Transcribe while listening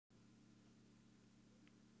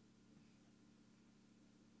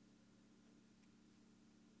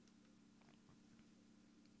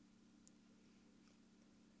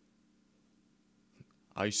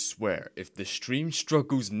I swear, if the stream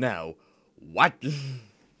struggles now, what?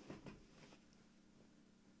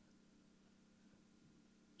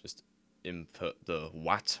 Just input the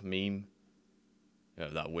what meme. You know,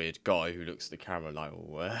 that weird guy who looks at the camera like,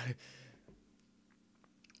 what?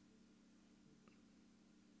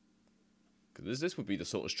 Because this would be the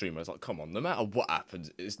sort of stream where it's like, come on, no matter what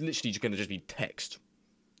happens, it's literally going to just be text.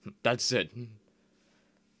 That's it.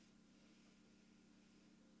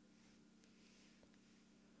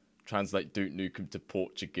 Translate Duke Nukem to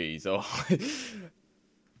Portuguese. Oh,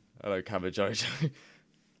 hello, Camajojo.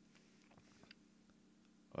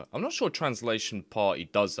 I'm not sure Translation Party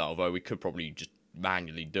does that, although we could probably just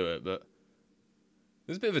manually do it, but it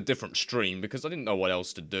was a bit of a different stream because I didn't know what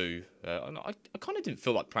else to do. I kind of didn't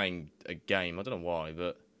feel like playing a game. I don't know why,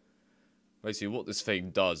 but basically what this thing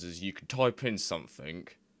does is you can type in something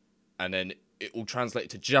and then it will translate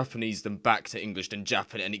to Japanese, then back to English, then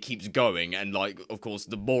Japanese, and it keeps going. And like, of course,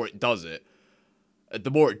 the more it does it,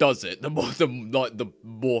 the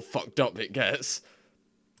more fucked up it gets.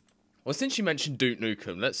 Well, since you mentioned Duke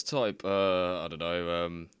Nukem, let's type, I don't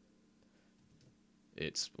know,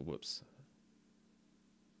 whoops.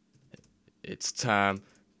 It's time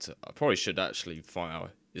to, I probably should actually find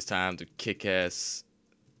out, it's time to kick ass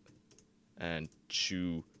and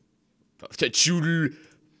chew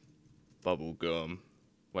bubble gum.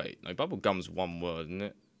 Wait, no, bubble gum's one word, isn't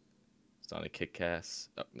it? It's time to kick ass.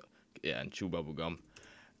 Oh, no. Yeah, and chew bubble gum.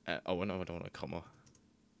 Oh, no, I don't want a comma.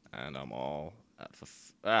 And I'm all... for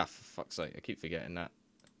fuck's sake, I keep forgetting that.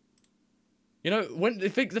 You know, when the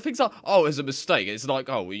things are, oh, it's a mistake. It's like,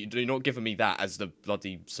 oh, you're not giving me that as the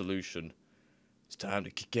bloody solution. It's time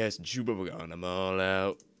to kick ass and chew bubble gum, and I'm all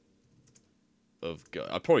out of God.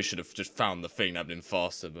 I probably should have just found the thing that would have been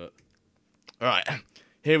faster, but... Alright,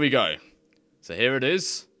 here we go. So here it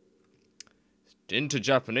is. Into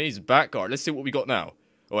Japanese, back. Alright, let's see what we got now.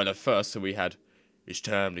 Oh, and at first, so we had, it's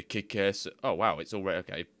time to kick ass. Oh, wow, it's already,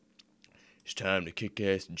 okay. It's time to kick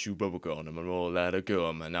ass and chew bubblegum and I'm all out of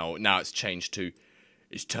gum. And now it's changed to,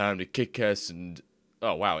 it's time to kick ass and...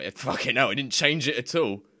 Oh, wow, it fucking hell, it didn't change it at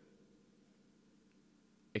all.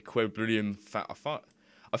 Equilibrium fat...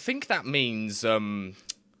 I think that means,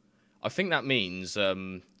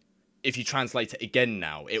 if you translate it again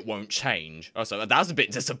now, it won't change. Oh, so that's a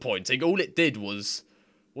bit disappointing. All it did was...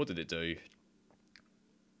 What did it do?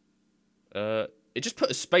 It just put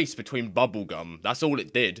a space between bubblegum. That's all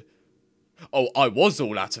it did. Oh, I was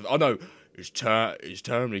all out of... Oh, no. It's time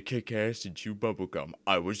to kick ass and chew bubblegum.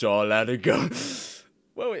 I was all out of gum.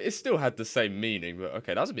 Well, it still had the same meaning, but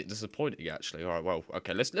okay, that's a bit disappointing, actually. All right, well,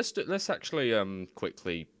 okay, let's actually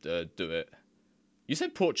quickly do it. You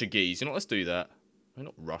said Portuguese. You know, let's do that. No,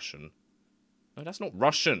 not Russian. No, that's not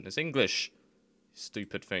Russian. It's English.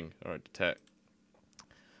 Stupid thing. All right, detect.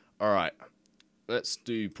 All right, let's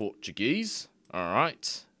do Portuguese. All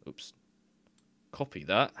right. Oops. Copy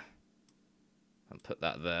that. And put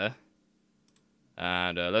that there.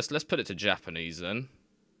 And let's put it to Japanese then.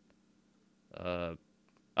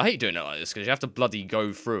 I hate doing it like this because you have to bloody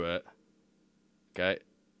go through it. Okay.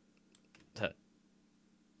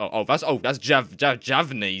 That's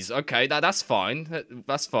Javanese. Okay, that's fine.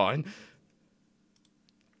 That's fine.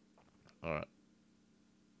 All right.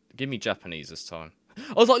 Give me Japanese this time.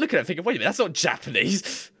 I was like looking at it thinking, wait a minute, that's not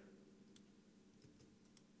Japanese.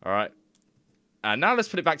 All right. And now let's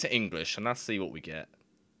put it back to English and let's see what we get.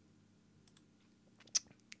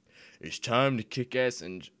 It's time to kick ass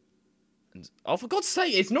and oh, for God's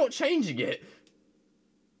sake, it's not changing it.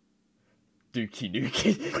 Dookie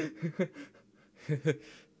Nukie.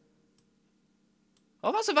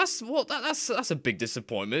 Oh, that's a big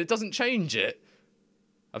disappointment. It doesn't change it.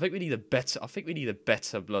 I think we need a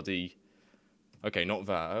better bloody. Okay, not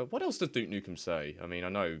that. What else does Duke Nukem say? I mean, I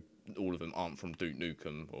know all of them aren't from Duke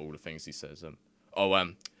Nukem, or all the things he says.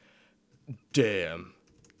 Damn,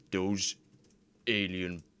 those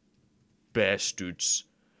alien bastards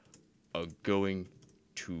are going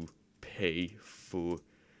to pay for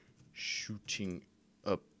shooting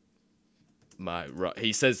up my right.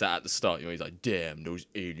 He says that at the start, you know, he's like, damn, those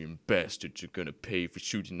alien bastards are gonna pay for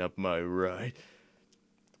shooting up my ride.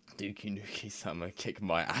 Dookie Nukie, I'm gonna kick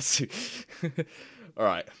my ass.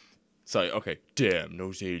 Alright. So, okay, damn,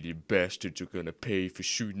 those alien bastards are gonna pay for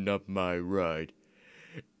shooting up my ride.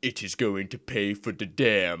 It is going to pay for the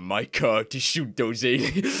damn my car to shoot those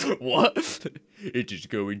aliens. What? It is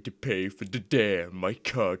going to pay for the damn my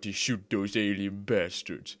car to shoot those alien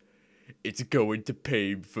bastards. It's going to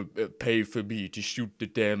pay for me to shoot the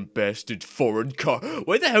damn bastard foreign car.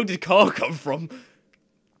 Where the hell did car come from?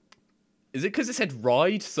 Is it because it said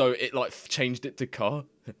ride, so it like changed it to car?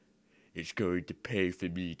 It's going to pay for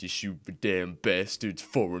me to shoot the damn bastard's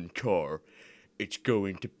foreign car. It's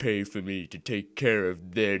going to pay for me to take care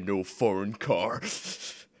of their no foreign car.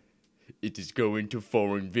 It is going to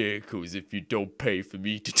foreign vehicles if you don't pay for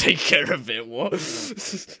me to take care of it. What?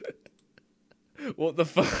 What the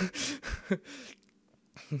fuck?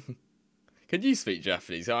 Can you speak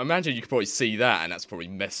Japanese? I imagine you could probably see that, and that's probably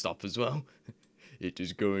messed up as well. It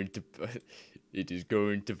is going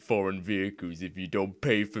to foreign vehicles if you don't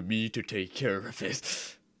pay for me to take care of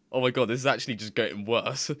it. Oh my god, this is actually just getting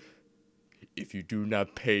worse. If you do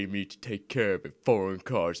not pay me to take care of it, foreign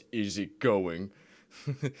cars, is it going?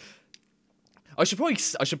 I should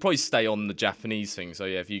probably stay on the Japanese thing, so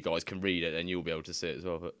yeah, if you guys can read it, then you'll be able to see it as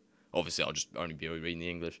well. But obviously, I'll just only be reading the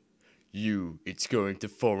English. It's going to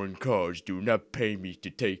foreign cars. Do not pay me to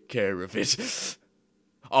take care of it.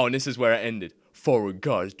 Oh, and this is where it ended. Foreign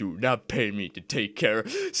cars do not pay me to take care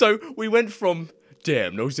of. So we went from,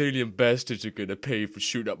 damn, those alien bastards are gonna pay for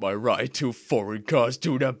shooting up my ride, to foreign cars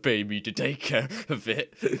do not pay me to take care of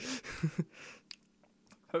it.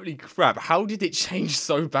 Holy crap, how did it change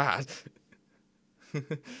so bad?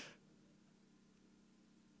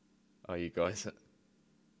 Oh, you guys.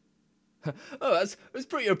 Oh, that's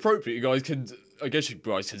pretty appropriate. You guys can, I guess you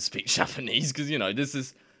guys can speak Japanese, because, you know, this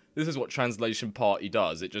is what Translation Party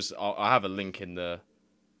does. It just, I have a link in the,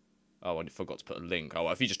 oh, I forgot to put a link. Oh,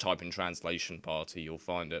 if you just type in Translation Party, you'll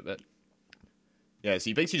find it. But yeah,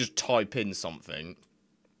 so you basically just type in something,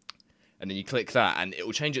 and then you click that, and it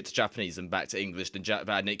will change it to Japanese and back to English,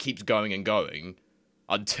 and it keeps going and going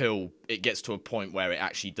until it gets to a point where it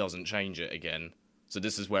actually doesn't change it again. So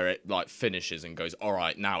this is where it, like, finishes and goes,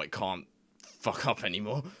 alright, now it can't fuck up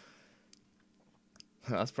anymore.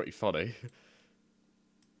 That's pretty funny.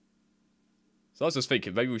 So I was just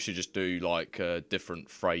thinking, maybe we should just do, like, different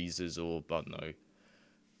phrases or, I don't know,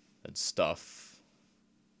 and stuff.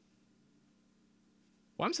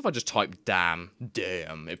 What happens if I just type damn?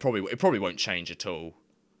 Damn. It probably won't change at all.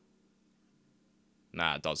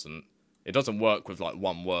 Nah, it doesn't. It doesn't work with, like,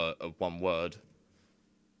 one word.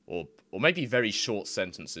 Or maybe very short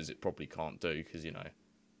sentences it probably can't do, because, you know.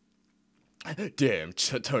 Damn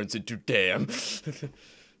turns into damn.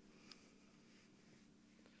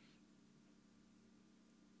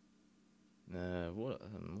 What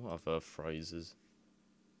other phrases?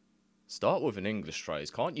 Start with an English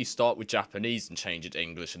phrase. Can't you start with Japanese and change it to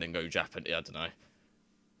English and then go Japanese? I don't know.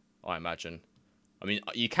 I imagine. I mean,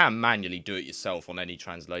 you can manually do it yourself on any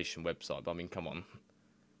translation website, but I mean, come on.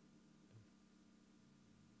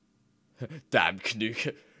 Damn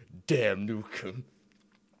Knuka. Damn Nukem.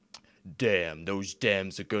 Damn, those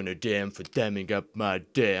dams are gonna damn for damming up my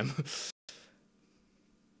dam.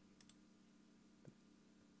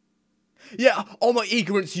 Yeah, oh my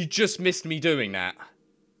ignorance, you just missed me doing that.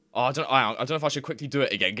 Oh, I don't know if I should quickly do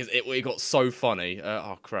it again, because it got so funny.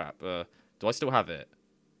 Oh crap, do I still have it?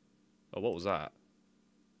 Oh, what was that?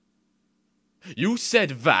 You said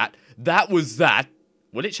that was that.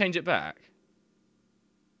 Will it change it back?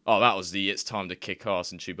 Oh, that was the it's time to kick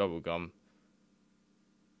ass and chew bubblegum.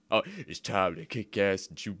 Oh, it's time to kick ass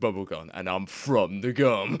and chew bubblegum, and I'm from the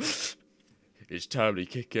gum. It's time to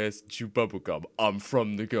kick ass and chew bubblegum, I'm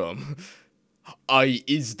from the gum. I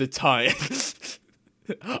is the time.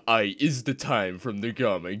 I is the time from the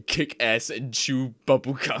gum and kick ass and chew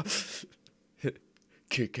bubblegum.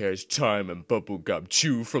 Kick ass time and bubblegum,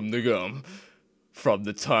 chew from the gum. From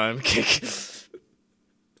the time kick.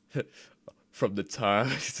 From the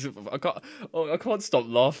time I can't stop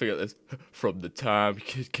laughing at this. From the time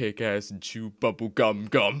kick ass and chew bubble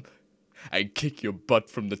gum and kick your butt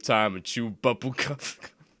from the time and chew bubble gum.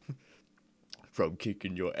 From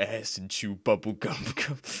kicking your ass and chew bubble gum.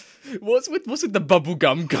 What's with the bubble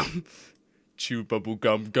gum? Chew bubble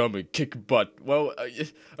gum and kick butt. Well,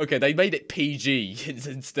 okay, they made it PG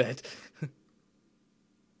instead.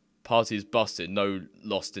 Party is busted, no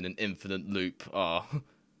lost in an infinite loop. Ah.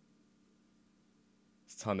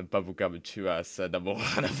 It's time to bubblegum and chew ass, and I'm all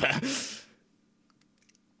out of that.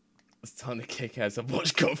 It's time to kick ass and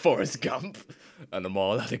watch Forrest Gump, and I'm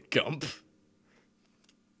all out of gump.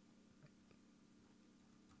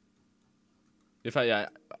 In fact, yeah,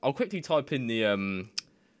 I'll quickly type in the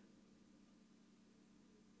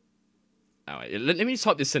Alright, let me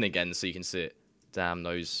type this in again so you can see it. Damn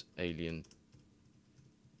those alien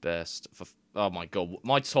best. Oh my god,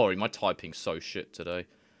 my typing's so shit today.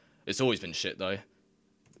 It's always been shit though.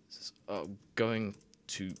 Going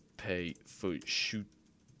to pay for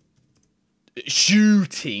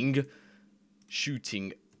shooting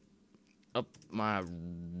up my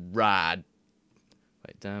rad.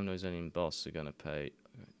 Wait, damn those alien boss are gonna pay.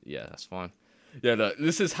 Yeah, that's fine. Yeah, look,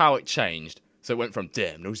 this is how it changed. So it went from,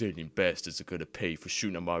 damn, those alien bastards are gonna pay for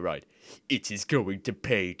shooting on my ride. It is going to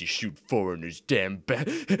pay to shoot foreigners, damn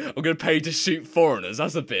I'm gonna pay to shoot foreigners,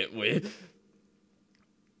 that's a bit weird.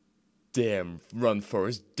 Damn, run,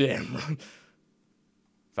 Forrest, damn, run. In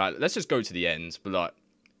fact, let's just go to the end, but like...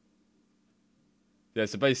 Yeah,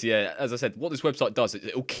 so basically, yeah, as I said, what this website does is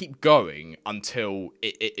it'll keep going until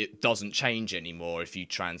it doesn't change anymore if you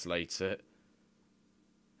translate it.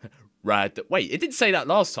 Wait, it didn't say that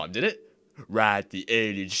last time, did it? The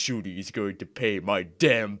alien shooter is going to pay my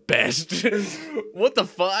damn best. What the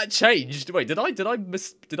fuck? That changed. Wait, did I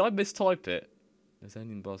mistype it? Is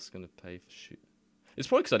alien boss gonna pay for shoot? It's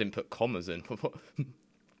probably because I didn't put commas in.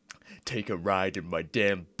 Take a ride in my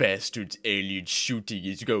damn bastard's alien shooting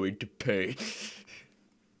is going to pay.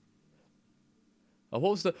 Oh,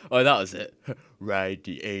 what was the... Oh, that was it.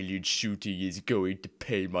 The alien shooting is going to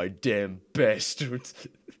pay my damn bastards.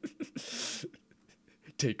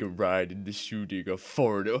 Take a ride in the shooting of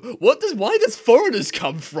foreigner. Why does foreigners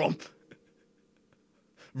come from?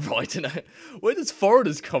 Right, and where does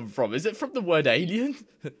foreigners come from? Is it from the word alien?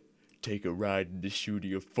 Take a ride in the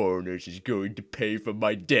shooting of foreigners is going to pay for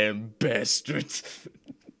my damn bastards.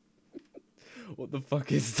 What the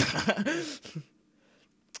fuck is that?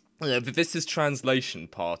 Yeah, but this is translation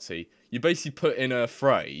party. You basically put in a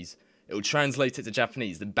phrase, it will translate it to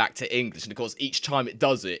Japanese, then back to English, and of course each time it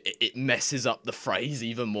does it, it messes up the phrase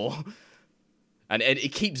even more. And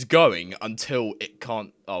it keeps going until it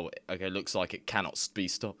can't... Oh, okay, looks like it cannot be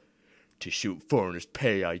stopped. To shoot foreigners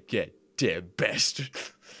pay I get, damn bastard.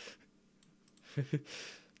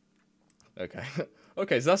 Okay.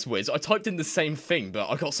 Okay, so that's weird. So I typed in the same thing, but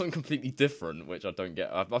I got something completely different, which I don't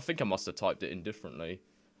get. I think I must have typed it in differently.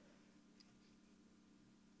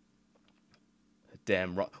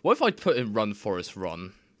 Damn, what if I put in run, Forrest,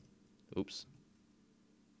 run? Oops.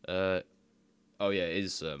 Oh yeah, it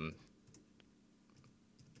is,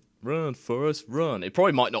 Run, Forrest, run. It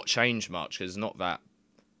probably might not change much, because it's not that...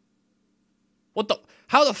 What the...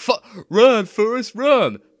 How the fuck... Run, Forrest,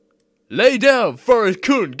 run! Lay down, Forrest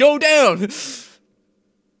Kun, go down!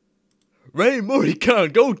 Ray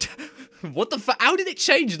Morricone, go down! What the fuck? How did it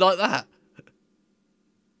change like that?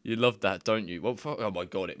 You love that, don't you? Well, oh my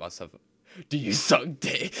god, it must have... Do you suck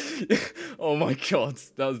dick? Oh my god,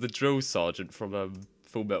 that was the drill sergeant from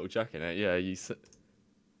Full Metal Jacket. Yeah, you.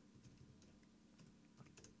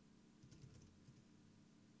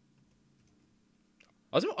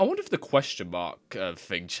 I wonder if the question mark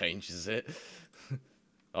thing changes it.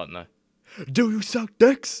 Oh no. Do you suck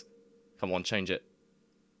dicks? Come on, change it.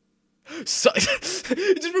 Suck.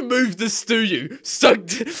 It just removed the "do you suck."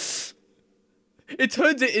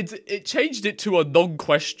 It changed it to a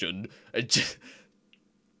non-question. It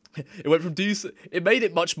went from it made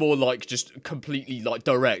it much more like just completely like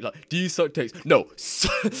direct. Like, do you suck dicks? No.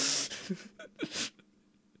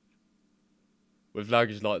 With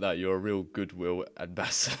language like that, you're a real goodwill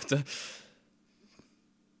ambassador.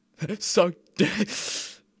 Suck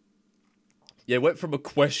dicks. Yeah, it went from a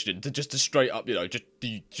question to just a straight up,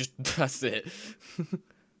 that's it.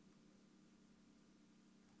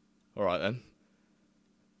 Alright then.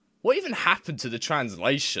 What even happened to the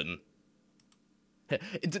translation?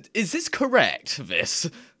 Is this correct, this?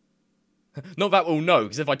 Not that we'll know,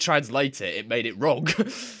 because if I translate it, it made it wrong.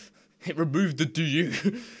 It removed the "do you."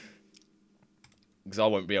 Because I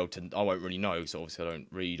won't really know, because obviously I don't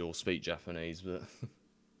read or speak Japanese, but...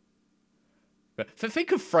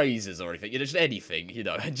 think of phrases or anything, just anything,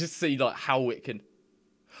 and just see, like, how it can...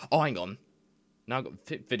 Oh, hang on. Now I've got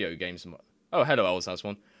video games. Oh, hello, Ellis has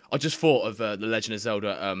one. I just thought of The Legend of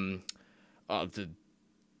Zelda,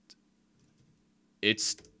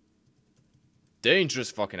 it's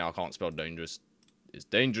dangerous. Fucking hell, I can't spell dangerous. It's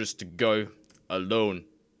dangerous to go alone.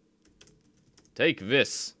 Take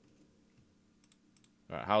this.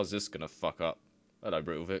 Alright, how's this gonna fuck up? Hello,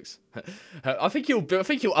 Brutal Vix. I think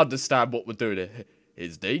you'll understand what we're doing.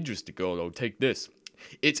 It's dangerous to go alone. Take this.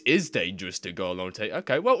 It is dangerous to go alone. Take.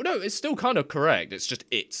 Okay, well, no, it's still kind of correct. It's just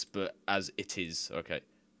it's, but as it is. Okay.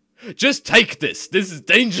 Just take this. This is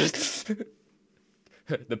dangerous.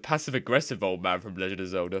 The passive-aggressive old man from Legend of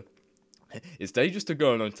Zelda. It's dangerous to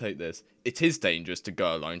go alone. Take this. It is dangerous to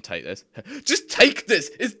go alone. Take this. Just take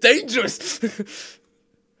this. It's dangerous.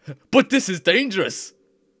 But this is dangerous.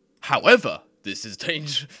 However, this is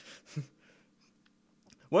dangerous.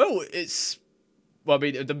 Well, I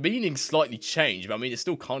mean, the meaning's slightly changed, but I mean, it's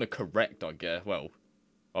still kind of correct, I guess. Well,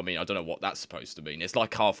 I mean, I don't know what that's supposed to mean. It's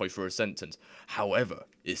like halfway through a sentence. However,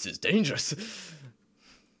 this is dangerous.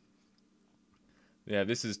 Yeah,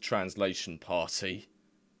 this is translation party.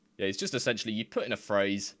 Yeah, it's just essentially you put in a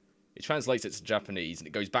phrase, it translates it to Japanese, and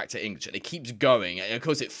it goes back to English, and it keeps going, and of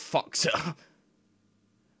course it fucks it up.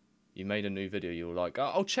 You made a new video. You were like,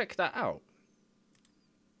 oh, I'll check that out.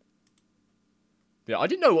 Yeah, I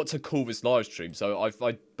didn't know what to call this live stream, so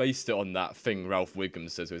I based it on that thing Ralph Wiggum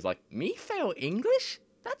says. It was like, me fail English?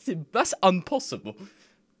 That's impossible.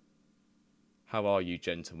 How are you,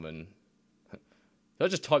 gentlemen? Did I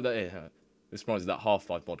just type that in? This reminds me of that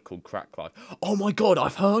Half-Life mod called Crack Life. Oh my god,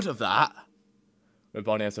 I've heard of that! Where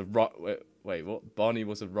Barney has a wait, what? Barney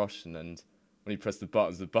was a Russian, and when he pressed the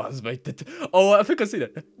buttons made the... Oh, I think I see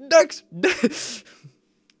that. Next!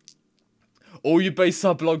 All your base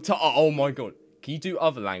sub belong to... Oh my god. Can you do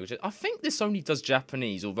other languages? I think this only does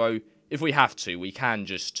Japanese, although if we have to, we can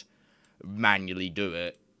just manually do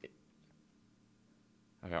it.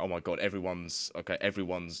 Okay, oh my god, everyone's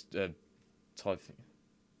typing.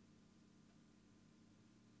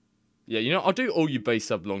 Yeah, you know, I'll do all your base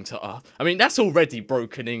sub belong to us. I mean, that's already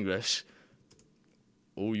broken English.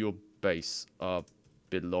 All your base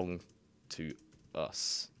belong to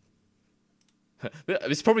us.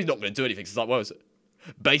 It's probably not going to do anything. It's like, what was it?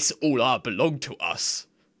 Base all are belong to us.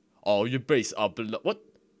 All your base are belong... What?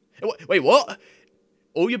 Wait, what?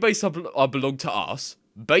 All your base are belong to us.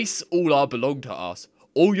 Base all are belong to us.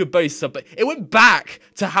 All your base are... It went back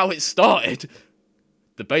to how it started.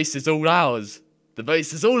 The base is all ours. The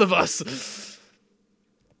base is all of us.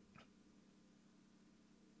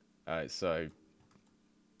 Alright, so...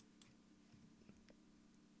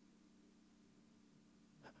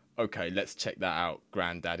 Okay, let's check that out.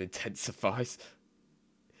 Granddad intensifies.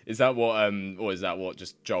 Is that what, or is that what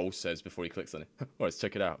just Joel says before he clicks on it? Oh, let's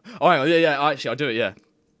check it out. Oh, hang on, yeah, actually, I'll do it, yeah.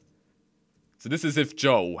 So this is if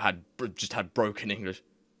Joel had just had broken English.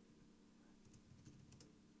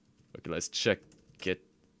 Okay, let's check it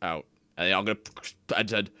out. And I'm gonna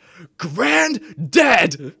add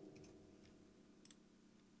Granddad!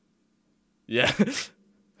 Yeah.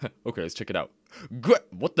 Okay, let's check it out.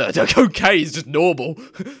 What the? Okay, it's just normal.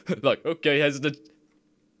 Like, okay, here's the...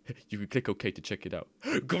 You can click OK to check it out.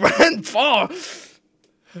 Grandpa!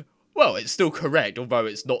 Well, it's still correct, although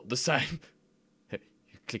it's not the same.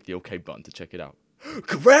 You click the OK button to check it out.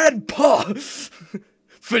 Grandpa!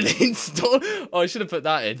 Flintstones! Oh, I should have put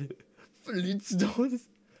that in. Flintstones?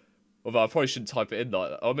 Although I probably shouldn't type it in like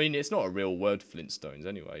that. I mean, it's not a real word, Flintstones,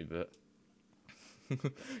 anyway, but...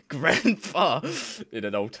 Grandpa! In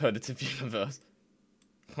an alternative universe.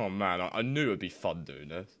 Oh, man, I knew it'd be fun doing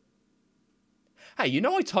this. Hey, you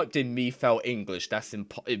know I typed in me fell English, that's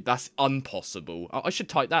unpossible. I should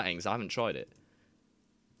type that in, because I haven't tried it.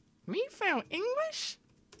 Me fell English?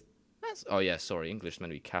 That's... Oh, yeah, sorry, English is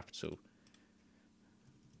meant to be capital.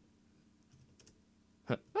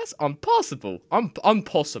 That's impossible.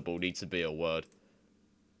 Unpossible needs to be a word.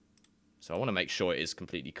 So I want to make sure it is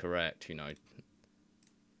completely correct, you know.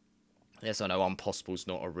 Yes, I know impossible's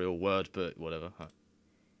not a real word, but whatever.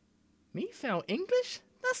 Me fell English?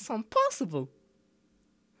 That's impossible.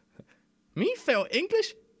 Me fail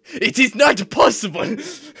English? It is not possible!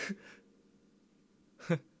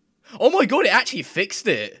 Oh my god, it actually fixed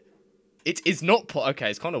it! It is not okay,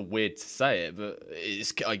 it's kind of weird to say it, but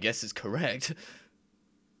I guess it's correct.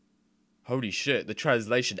 Holy shit, the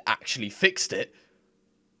translation actually fixed it.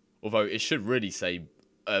 Although it should really say,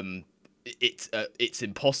 it's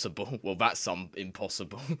impossible. Well, that's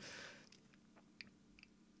impossible.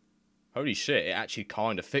 Holy shit, it actually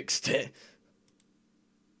kind of fixed it.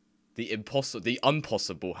 The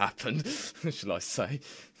unpossible happened, shall I say.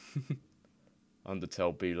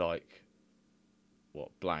 Undertale be like... What,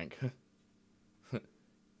 blank?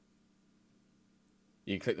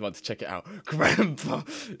 You can click the button to check it out. Grandpa!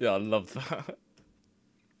 Yeah, I love that.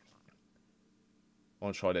 I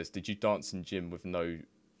want to try this. Did you dance in gym with no...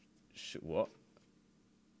 What?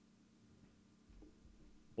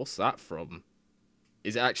 What's that from?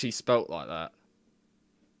 Is it actually spelt like that?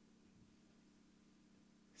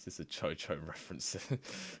 Is this a JoJo reference?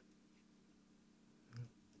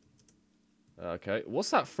 Okay, what's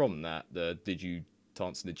that from? Did you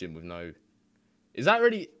dance in the gym with no... Is that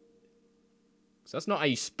really... So that's not how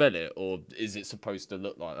you spell it, or is it supposed to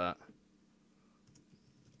look like that?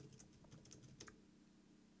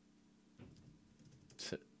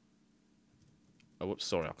 Oh, whoops,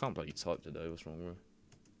 sorry, I can't bloody type today. What's wrong with me?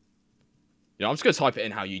 Yeah, I'm just going to type it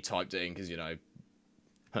in how you typed it in, because, you know,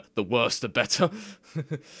 the worse the better.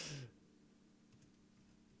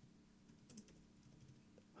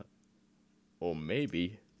 Or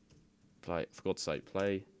maybe, for God's sake,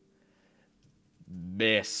 play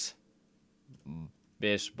Miss,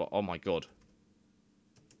 but oh my god.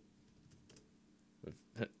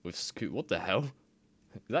 With Scoot, what the hell?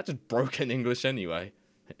 Is that just broken English anyway?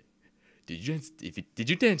 Did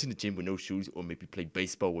you dance in the gym with no shoes, or maybe play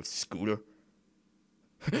baseball with Scooter?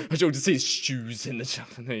 I just want to say shoes in the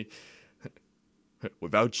Japanese.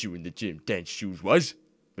 Without you in the gym, dance shoes was.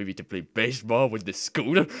 Maybe to play baseball with the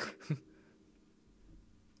scooter.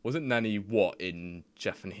 Wasn't Nanny what in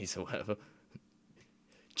Japanese or whatever?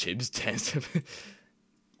 Jibs dance.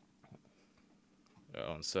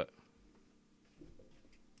 On set.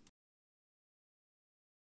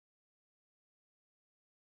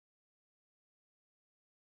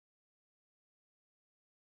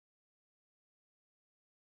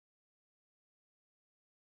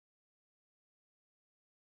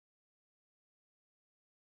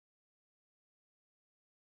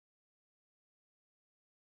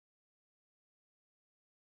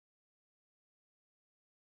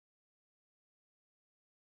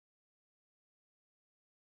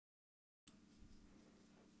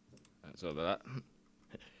 That's all about that.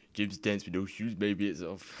 Jibs dance with no shoes, maybe it's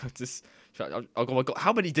off. Just, oh my god,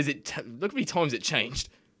 how many does it? Look how many times it changed.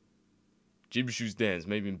 Jibs shoes dance,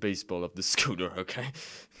 maybe in baseball of the scooter. Okay.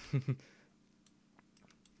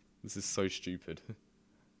 This is so stupid.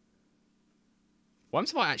 What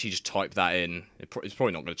if I actually just type that in? It's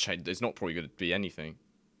probably not going to change. It's not probably going to be anything.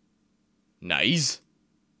 Nays?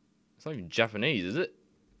 It's not even Japanese, is it?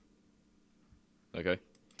 Okay.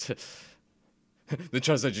 The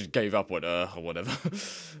translator just gave up on or whatever.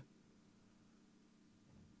 That's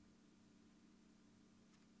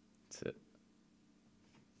it.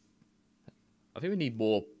 I think we need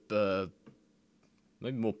more,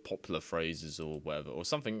 maybe more popular phrases or whatever, or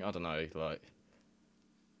something. I don't know, like.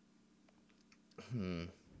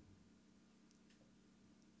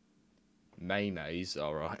 Mayonnaise,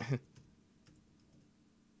 alright.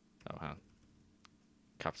 Oh, hang on.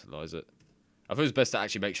 Capitalise it. I thought it was best to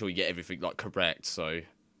actually make sure you get everything, like, correct, so...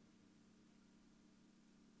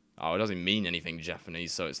 Oh, it doesn't mean anything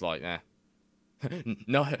Japanese, so it's like, eh.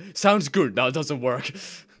 No, sounds good. No, it doesn't work.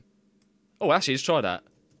 Oh, actually, let's try that.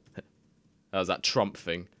 That was that Trump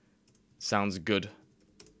thing. Sounds good.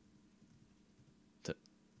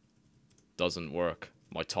 Doesn't work.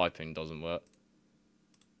 My typing doesn't work.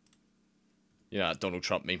 Yeah, Donald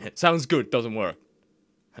Trump meme. Sounds good, doesn't work.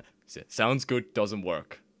 Sounds good, doesn't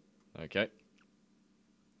work. Okay.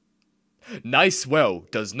 Nice, well,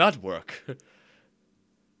 does not work.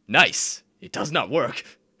 Nice, it does not work.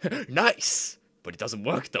 Nice, but it doesn't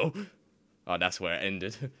work though. Oh, that's where it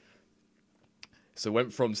ended. So it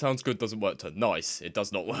went from sounds good, doesn't work to nice, it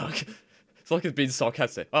does not work. It's like it's being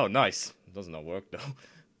sarcastic. Oh, nice, it does not work though.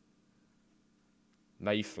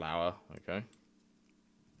 Mayflower, okay.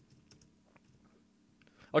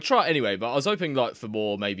 I'll try it anyway, but I was hoping like for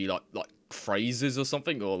more maybe like phrases or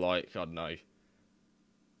something, or like, I don't know.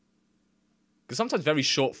 Because sometimes very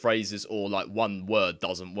short phrases or like one word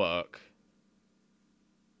doesn't work.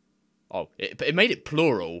 Oh, it made it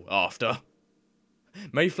plural after.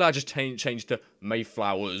 Mayflower just changed to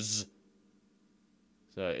Mayflowers.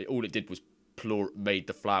 So all it did was made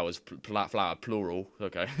the flowers flower plural.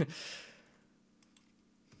 Okay.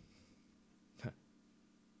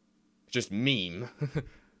 Just meme.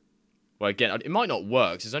 Well, again, it might not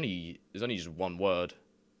work. There's only just one word.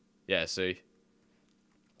 Yeah, see.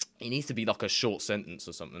 It needs to be like a short sentence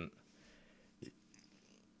or something.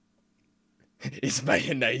 Is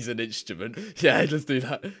mayonnaise an instrument? Yeah, let's do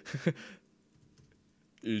that.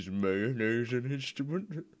 Is mayonnaise an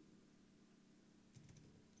instrument?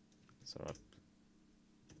 It's alright.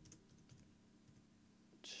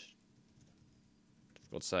 For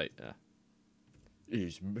God's sake, yeah.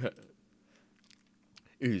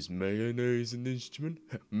 Is mayonnaise an instrument?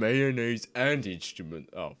 Mayonnaise and instrument.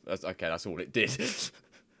 Oh, that's okay, that's all it did.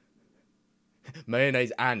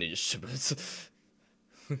 Mayonnaise and instruments.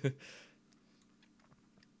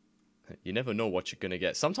 You never know what you're gonna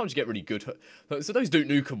get. Sometimes you get really good. So those Duke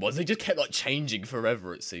Nukem ones, they just kept like changing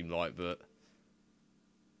forever, it seemed like, but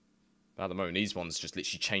at the moment these ones just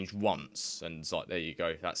literally changed once, and it's like, there you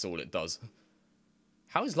go, that's all it does.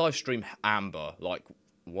 How is live stream amber? Like,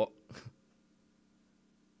 what?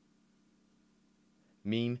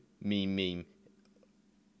 Meme.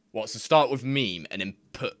 What, so start with meme and then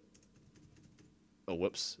put... Oh,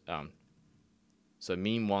 whoops. So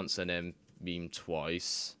meme once and then meme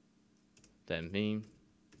twice. Then meme.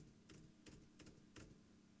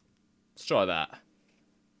 Let's try that.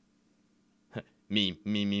 Me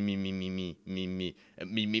bell, me. Me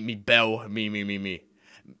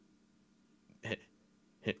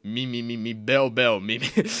bell, me.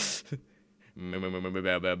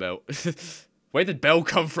 Bell. Where did bell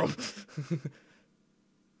come from?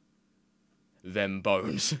 Them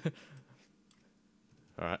bones.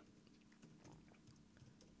 Alright.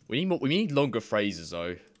 We need longer phrases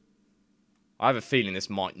though. I have a feeling this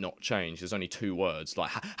might not change. There's only 2 words.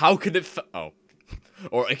 Like, how could it... Oh.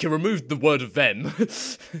 Or it can remove the word them.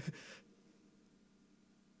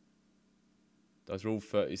 Does rule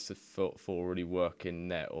 34 already work in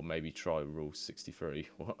net, or maybe try rule 63?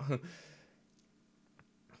 What? It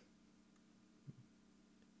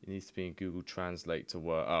needs to be in Google Translate to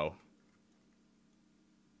work. Oh.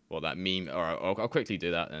 Well, that meme. Alright, I'll quickly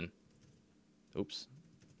do that then. Oops.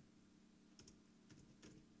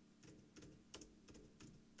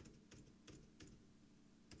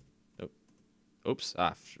 Nope. Oops.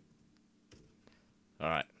 Ah.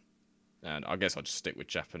 Alright. And I guess I'll just stick with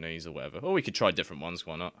Japanese or whatever. Or we could try different ones,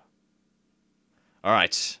 why not?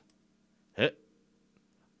 Alright. I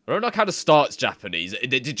don't like how the start's Japanese. It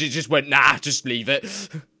just went, nah, just leave it.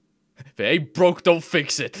 If it ain't broke, don't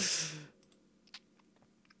fix it.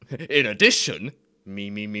 In addition, me.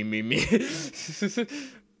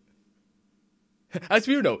 As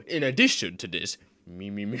we know, in addition to this,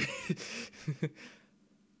 me.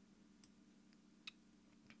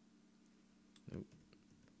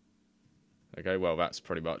 Okay, well, that's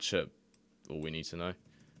pretty much it. All we need to know.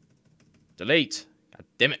 Delete. God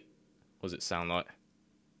damn it. What does it sound like?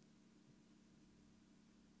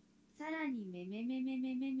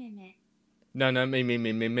 No,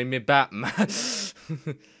 me, Batman.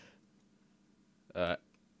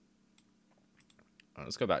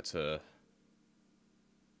 Let's go back to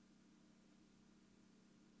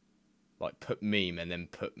like put meme and then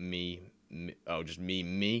put me. Oh, just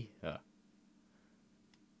me.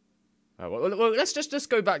 Well, let's just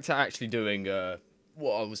go back to actually doing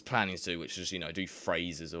what I was planning to do, which is, you know, do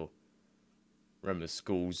phrases or remember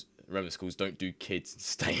schools don't do kids and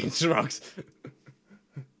stay in drugs.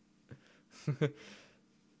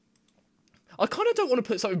 I kind of don't want to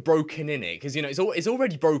put something broken in it because, you know, it's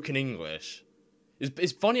already broken English.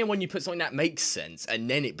 It's funnier when you put something that makes sense and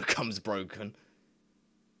then it becomes broken.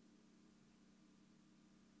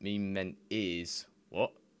 Me meant is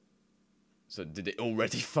what? So did it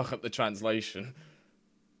already fuck up the translation?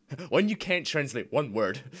 When you can't translate one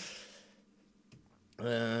word.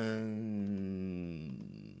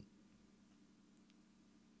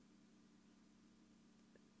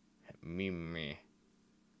 Me.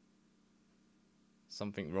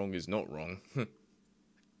 Something wrong is not wrong.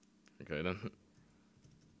 Okay then.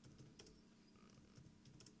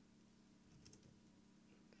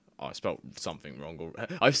 Oh, I spelled something wrong.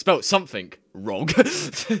 I've spelled something wrong.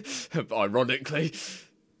 Ironically.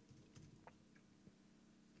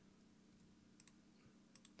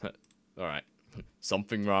 Alright.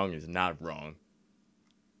 Something wrong is not wrong.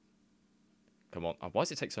 Come on. Why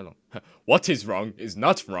does it take so long? What is wrong is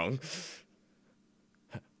not wrong.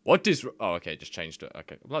 What is... Oh, okay. Just changed it.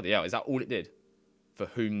 Okay. Bloody hell. Is that all it did? For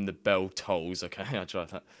whom the bell tolls. Okay. I'll try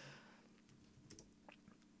that.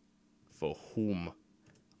 For whom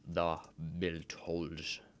the bell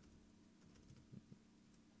tolls.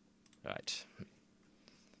 Right.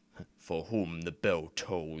 For whom the bell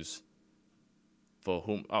tolls. For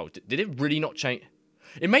whom... Oh, did it really not change?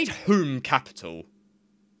 It made whom capital.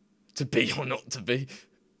 To be or not to be.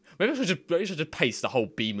 Maybe I should just paste the whole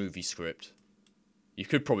B-movie script. You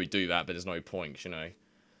could probably do that, but there's no point, you know.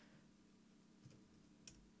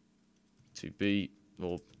 To be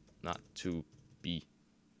or not to be.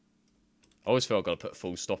 I always feel I've got to put a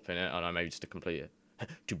full stop in it. I know, maybe just to complete it.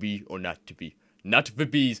 To be or not to be. Not for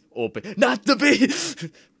bees or be. Not to be!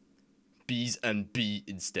 Bees and bee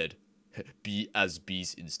instead. Be as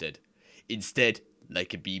bees instead. Instead,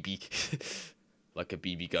 like a BB. Like a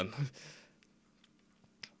BB gun.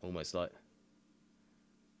 Almost like.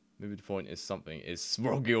 Maybe the point is something is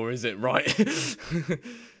wrong or is it right?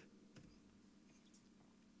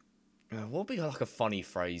 What would be like a funny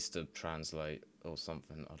phrase to translate or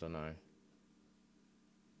something? I don't know.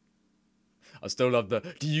 I still love the,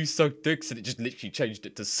 do you suck dicks? And it just literally changed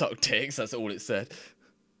it to suck dicks. That's all it said.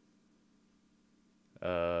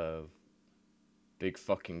 Big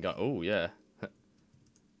fucking gun. Oh, yeah.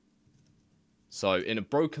 So, in a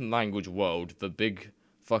broken language world, the big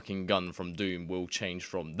fucking gun from Doom will change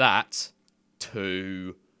from that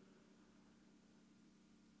to...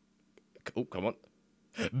 Oh, come on.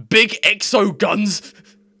 Big exo guns!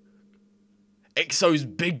 Exo's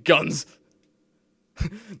big guns.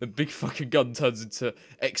 The big fucking gun turns into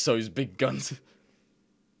Exo's big guns.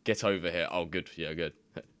 Get over here. Oh, good. Yeah, good.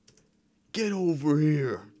 Get over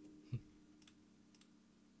here.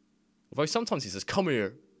 Although sometimes he says, come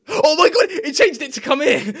here. Oh my god, it changed it to come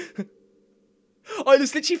here. I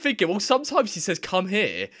was literally thinking, well, sometimes he says come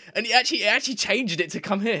here, and it actually changed it to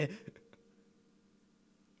come here.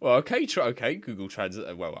 Well, okay, Google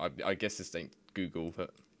Translate. Well, I guess this ain't Google,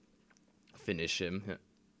 but finish him. Yeah.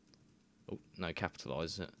 Oh, no,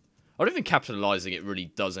 capitalise it. I don't think capitalising it really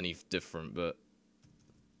does any different, but...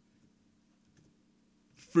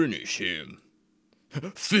 Finish him.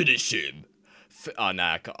 Finish him. Oh,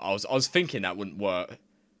 nah, I was thinking that wouldn't work.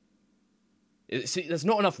 See, there's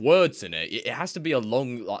not enough words in it. It has to be a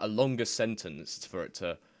longer sentence for it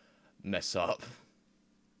to mess up.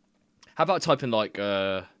 How about typing like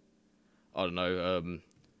I don't know,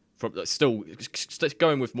 from still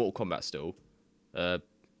going with Mortal Kombat still. Now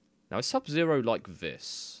is Sub-Zero like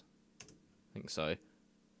this? I think so.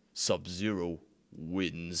 Sub-Zero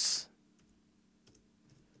wins.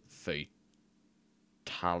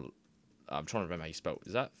 I'm trying to remember how you spell.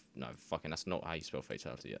 Is that no? Fucking, that's not how you spell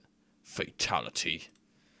fatality yet. Fatality.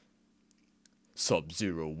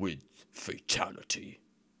 Sub-Zero wins. Fatality.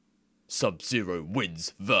 Sub-Zero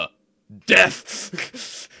wins the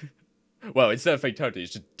death. Well, instead of fatality,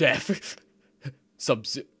 it's just death.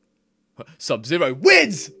 Sub-Zero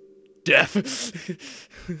wins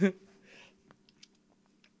death.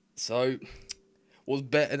 So, what's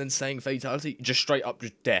better than saying fatality? Just straight up,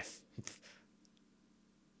 just death.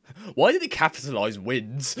 Why did it capitalize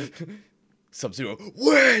wins? Sub-Zero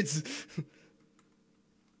wins!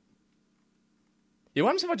 Yeah, what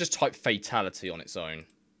happens if I just type fatality on its own?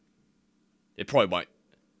 It probably might.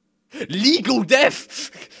 Legal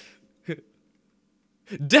death!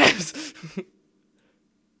 Death!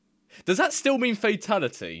 Does that still mean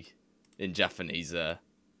fatality in Japanese?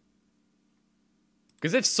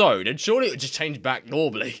 Because if so, then surely it would just change back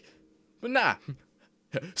normally. But nah.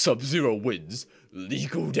 Sub-Zero wins.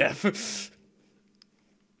 Legal death.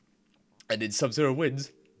 And then Sub-Zero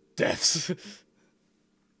wins. Deaths.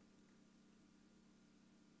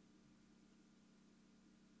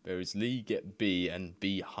 Whereas Lee get B and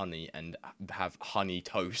B honey and have honey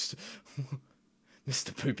toast.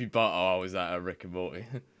 Mr. Poopy Butt. Oh, was that a Rick and Morty?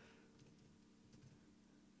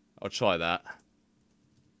 I'll try that.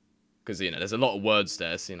 Because, you know, there's a lot of words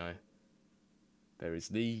there, so, you know. There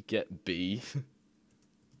is Lee get B.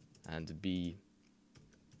 And B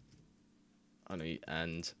honey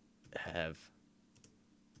and have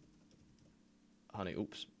honey.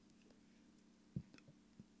 Oops.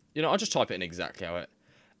 You know, I'll just type it in exactly how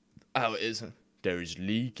it is. There is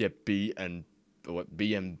Lee get B and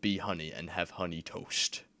B honey and have honey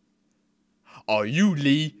toast. Are you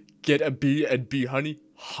Lee get a B and B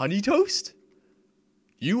honey toast?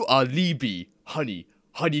 You are Lee B honey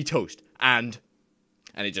toast and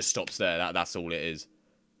it just stops there. That's all it is.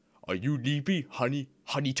 Are you Lee B honey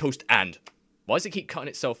toast and? Why does it keep cutting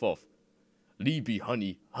itself off? Lee B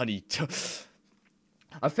honey toast.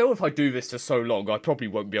 I feel if I do this for so long, I probably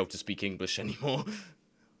won't be able to speak English anymore.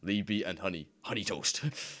 Lee B and honey toast.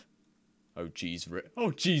 Oh jeez, Rick.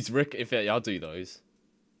 Oh jeez, Rick. If yeah, I'll do those.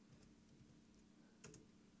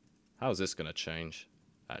 How's this gonna change?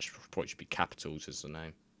 That probably should be capitals as the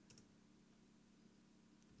name.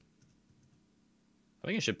 I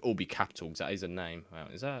think it should all be capitals. That is a name. Wow,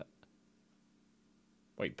 is that?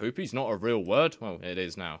 Wait, poopy's not a real word? Well, it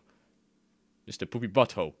is now. Mr. Poopy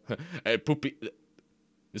Butthole. Poopy.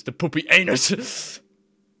 Mr. Poopy Anus.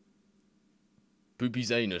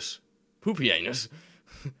 Poopy's anus. Poopy anus.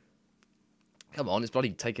 Come on, it's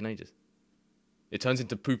bloody taking ages. It turns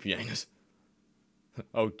into Poopy Anus.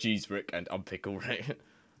 Oh, jeez, Rick and Unpickle Rick.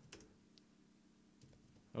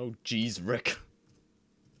 Oh, jeez, Rick.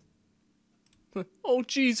 Oh,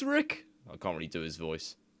 jeez, Rick. I can't really do his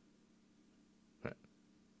voice.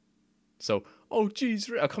 So, oh, jeez,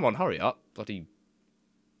 Rick. Oh, come on, hurry up. Bloody.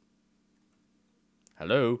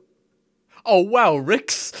 Hello? Oh, wow,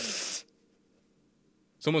 Rick's.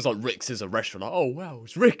 Someone's like, Rick's is a restaurant. Like, oh, wow,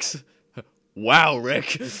 it's Rick's. Wow,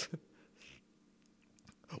 Rick.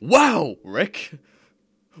 Wow, Rick.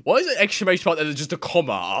 Why is it exclamation mark and there's just a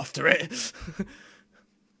comma after it?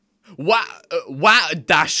 Wow,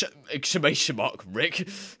 dash exclamation mark, Rick.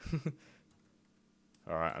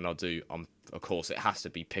 Alright, and I'll do, of course, it has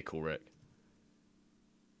to be Pickle Rick.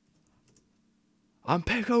 I'm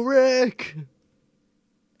Pickle Rick!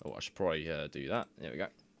 Oh, I should probably do that. There we go.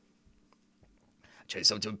 Change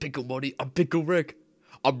something to Pickle Body. I'm Pickle Rick.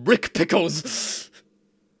 I'm Rick Pickles!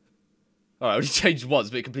 Alright, I only changed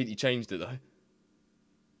once, but it completely changed it, though.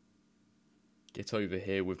 Get over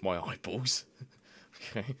here with my eyeballs.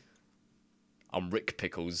 Okay. I'm Rick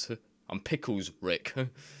Pickles. I'm Pickles Rick.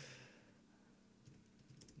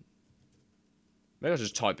 Maybe I'll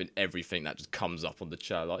just type in everything that just comes up on the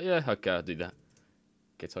chat. Like, yeah, okay, I'll do that.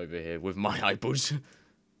 Get over here with my eyeballs.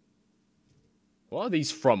 What are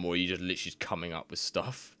these from, or are you just literally coming up with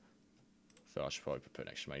stuff? I feel I should probably put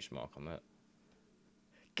an exclamation mark on that.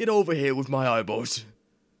 Get over here with my eyeballs.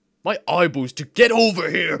 My eyeballs to get over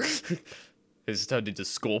here. It's turned into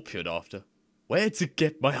Scorpion after. Where to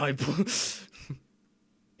get my eyeballs?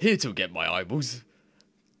 Here to get my eyeballs.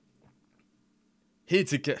 Here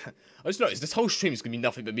to get... I just noticed this whole stream is going to be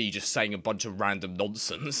nothing but me just saying a bunch of random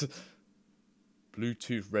nonsense. Blue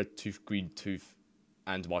tooth, red tooth, green tooth,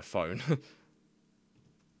 and my phone.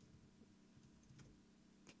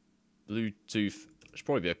 Blue tooth. There should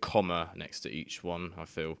probably be a comma next to each one, I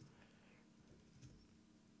feel.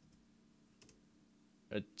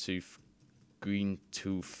 Red tooth, green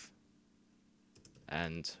tooth,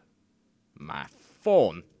 and my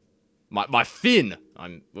phone. My fin.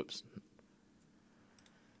 Whoops.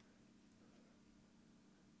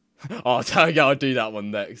 Oh, I'll do that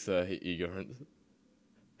one next, ignorant.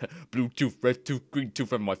 Blue tooth, red tooth, green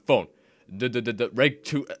tooth, and my phone. Red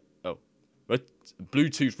tooth. Oh. Blue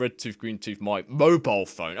tooth, red tooth, green tooth, my mobile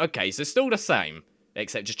phone. Okay, so still the same.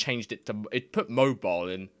 Except just changed it to. It put mobile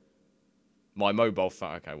in my mobile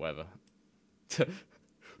phone. Okay, whatever.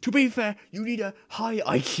 To be fair, you need a high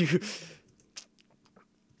IQ.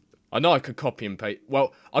 I know I could copy and paste.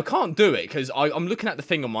 Well, I can't do it because I'm looking at the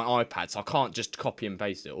thing on my iPad, so I can't just copy and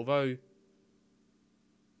paste it. Although,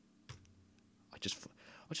 I just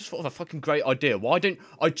thought of a fucking great idea. Why don't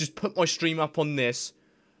I just put my stream up on this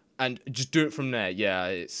and just do it from there? Yeah,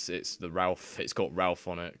 it's the Ralph. It's got Ralph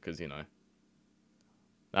on it because, you know.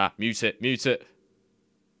 Ah, mute it.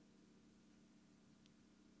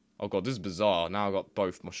 Oh god, this is bizarre. Now I've got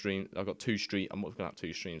both my stream. I've got two streams. I'm not gonna have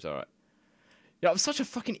two streams. All right. Yeah, I'm such a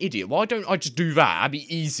fucking idiot. Why don't I just do that? That'd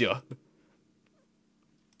be easier.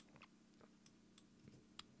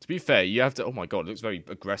 To be fair, you have to... Oh my god, it looks very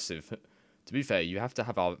aggressive. To be fair, you have to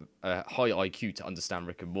have a high IQ to understand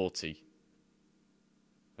Rick and Morty.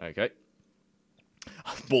 Okay.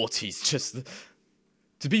 Morty's just...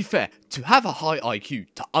 To be fair, to have a high IQ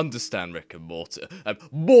to understand Rick and Morty...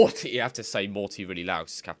 Morty! You have to say Morty really loud,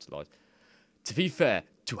 it's capitalised. To be fair,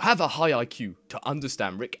 to have a high IQ to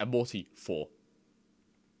understand Rick and Morty 4.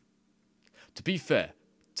 To be fair,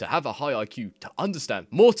 to have a high IQ to understand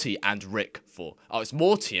Morty and Rick 4. Oh, it's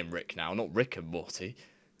Morty and Rick now, not Rick and Morty.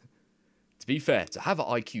 To be fair, to have an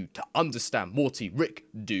IQ to understand Morty, Rick,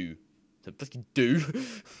 do. To fucking do?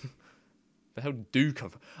 The hell did do come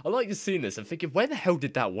from? I like just seeing this and thinking, where the hell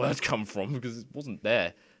did that word come from? Because it wasn't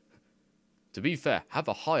there. To be fair, have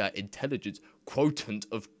a higher intelligence quotient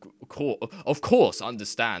of course,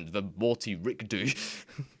 understand the Morty Rick do.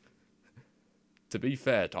 To be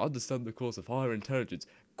fair, to understand the course of higher intelligence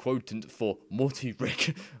quotient for Morty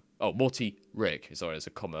Rick. Oh, Morty Rick. Sorry, there's a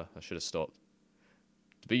comma. I should have stopped.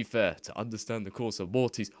 To be fair, to understand the course of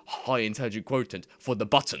Morty's high intelligence quotient for the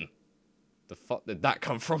button. The fuck did that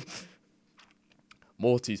come from?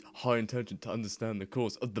 Morty's high intelligence to understand the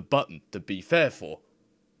course of the button. To be fair for.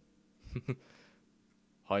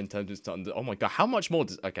 High intelligence to oh my god, how much more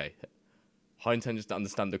does... Okay. High intelligence to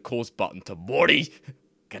understand the course button to Morty.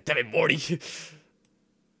 God damn it, Morty.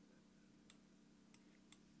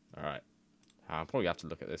 Alright. I'll probably have to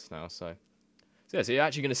look at this now, so yeah, so you're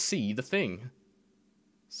actually going to see the thing.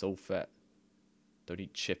 So fat. Don't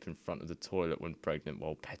eat chip in front of the toilet when pregnant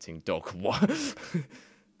while petting dog. What?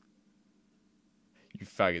 You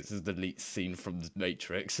faggots, this is the delete scene from the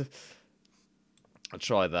Matrix. I'll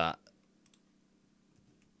try that.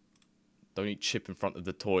 Don't eat chip in front of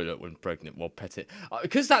the toilet when pregnant while petting.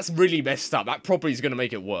 Because that's really messed up. That probably is going to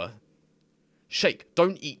make it worse. Shake.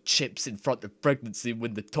 Don't eat chips in front of pregnancy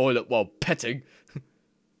when the toilet while petting.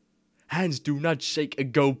 Hands do not shake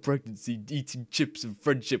and go pregnancy. Eating chips in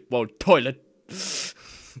friendship while toilet.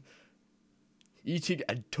 Eating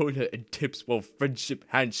and toilet and tips while friendship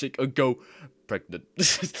handshake and go pregnant.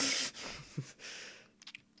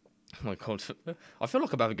 Oh my god, I feel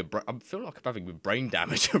like I'm having brain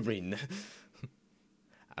damage reading.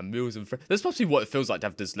 And meals and friends. That's possibly what it feels like to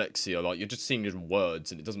have dyslexia. Like you're just seeing your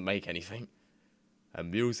words and it doesn't make anything. And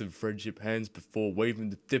meals and friendship hands before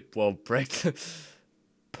waving the tip while pregnant.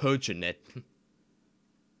 Perjanet.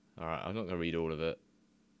 Alright, I'm not gonna read all of it.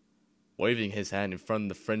 Waving his hand in front of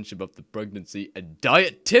the friendship of the pregnancy and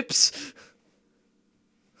diet tips.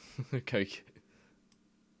 Okay.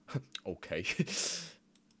 Okay.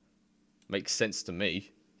 Makes sense to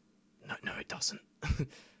me. No, it doesn't.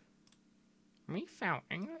 Me fouling.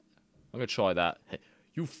 I'm gonna try that. Hey,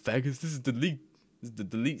 you faggots, this is delete. This is the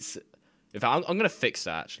delete. If I'm gonna fix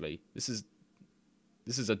that actually. This is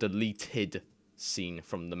a deleted scene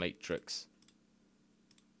from the Matrix.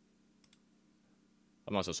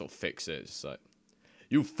 I might as well sort of fix it. Just like,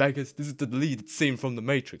 you faggots, this is the deleted scene from the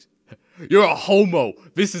Matrix. You're a homo.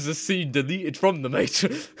 This is a scene deleted from the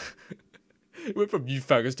Matrix. It went from you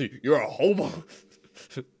faggots to you're a homo.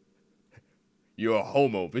 You're a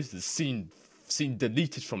homo. This is scene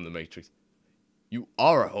deleted from the Matrix. You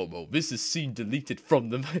are a homo. This is scene deleted from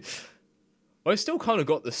the Matrix. Well, it's still kind of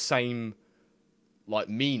got the same like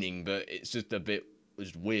meaning, but it's just a bit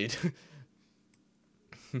was weird.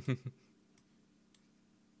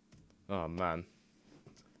 Oh man.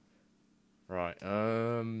 Right.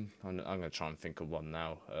 I'm gonna try and think of one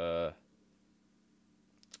now.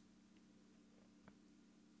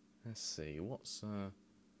 Let's see. What's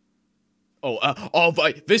Oh,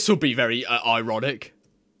 but this will be very ironic.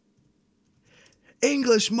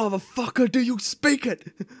 English, motherfucker, do you speak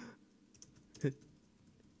it?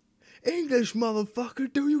 English,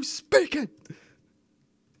 motherfucker, do you speak it?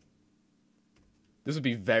 This would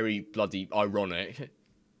be very bloody ironic.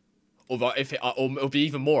 Although if it, or it'll be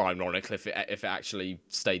even more ironic if it actually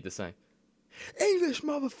stayed the same. English,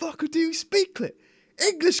 motherfucker, do you speak it?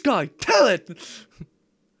 English guy, tell it.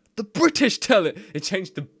 The British tell it. It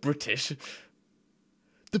changed to British.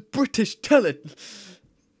 The British tell it.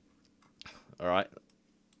 All right.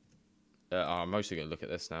 I'm mostly gonna look at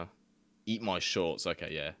this now. Eat my shorts. Okay,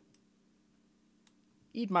 yeah.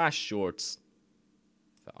 Eat my shorts.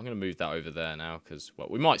 I'm gonna move that over there now because, well,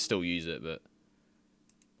 we might still use it, but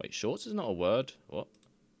wait, shorts is not a word. What?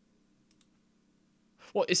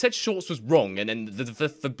 What? It said shorts was wrong, and then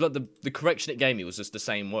the correction it gave me was just the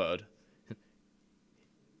same word.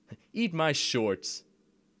 Eat my shorts.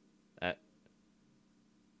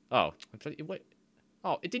 Oh, wait.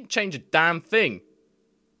 Oh, it didn't change a damn thing.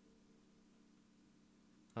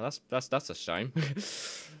 Oh, that's a shame.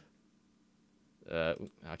 I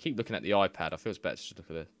keep looking at the iPad. I feel it's better to just look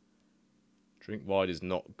at this. Drink wine is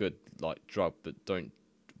not good like drug, but don't...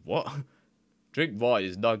 What? Drink wine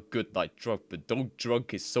is not good like drug, but don't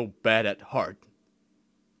drunk is so bad at heart.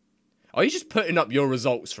 Are you just putting up your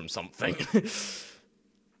results from something?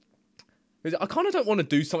 I kind of don't want to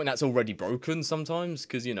do something that's already broken sometimes,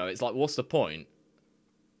 because, you know, it's like, what's the point?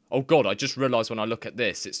 Oh god, I just realised when I look at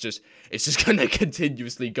this, it's just going to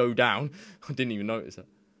continuously go down. I didn't even notice that.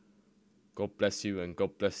 God bless you and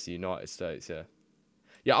God bless the United States, yeah.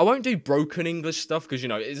 Yeah, I won't do broken English stuff, because, you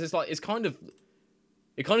know, it's just like, it kind of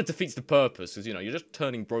defeats the purpose, because, you know, you're just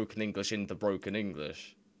turning broken English into broken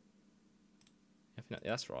English. Yeah,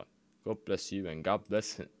 that's right. God bless you and God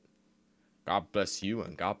bless it. God bless you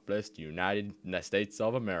and God bless the United States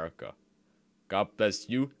of America. God bless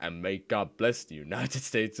you and may God bless the United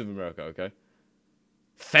States of America, okay?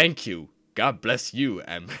 Thank you. God bless you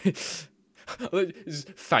and...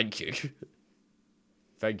 Thank you.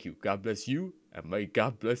 Thank you. God bless you and may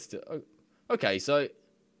God bless the... Okay, so...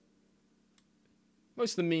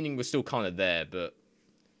 Most of the meaning was still kind of there, but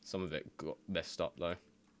some of it got messed up, though.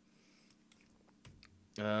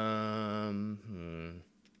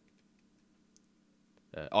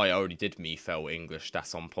 I already did me fail English,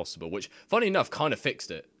 that's unpossible, which, funny enough, kind of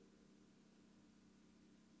fixed it.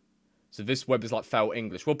 So this web is like fail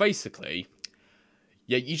English. Well, basically,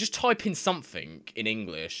 yeah, you just type in something in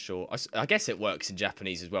English, or I guess it works in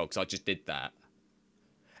Japanese as well, because I just did that.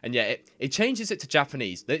 And yeah, it changes it to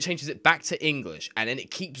Japanese, then it changes it back to English, and then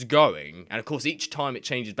it keeps going. And of course, each time it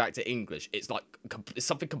changes back to English, it's like it's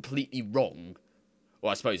something completely wrong.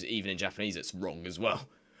 Well, I suppose even in Japanese, it's wrong as well.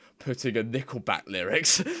 Putting a Nickelback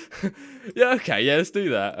lyrics. Yeah, okay, yeah, let's do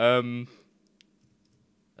that.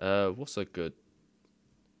 What's a good...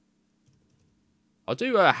 I'll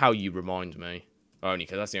do How You Remind Me. Only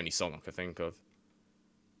because that's the only song I can think of.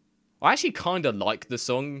 I actually kind of like the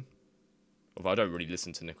song. Although I don't really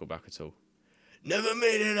listen to Nickelback at all. Never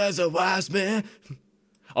made it as a wise man.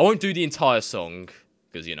 I won't do the entire song.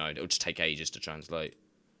 Because, you know, it'll just take ages to translate.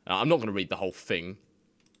 I'm not going to read the whole thing.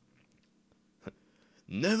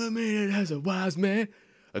 Never made it as a wise man.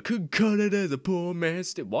 I couldn't cut it as a poor man.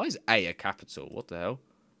 Still, why is A capital? What the hell?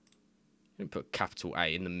 You didn't put capital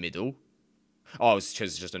A in the middle. Oh, it's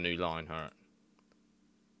just a new line. All right.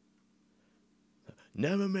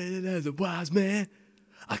 Never made it as a wise man.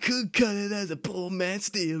 I couldn't cut it as a poor man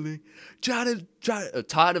stealing. Tired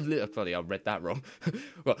of living. Funny, I read that wrong.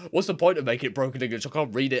 Well, what's the point of making it broken English? I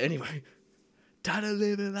can't read it anyway. Tired of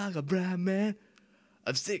living like a brown man.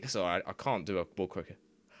 I'm sick. Sorry, I can't do a more quicker.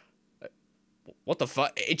 What the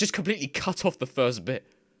fuck? It just completely cut off the first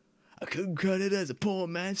bit. I couldn't cut it as a poor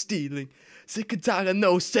man stealing. Sick and tired of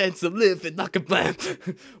no sense of living like a man.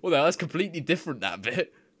 Well, no, that's completely different, that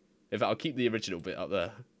bit. In fact, I'll keep the original bit up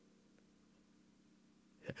there.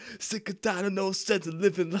 Sick and tired of no sense of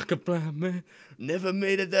living like a blind man. Never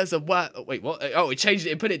made it as a wise... Oh, wait, what? Oh, it changed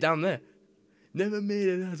it and put it down there. Never made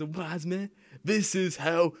it as a wise man. This is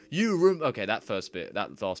how you Okay, that first bit,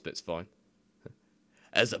 that last bit's fine.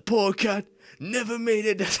 As a poor cat, never made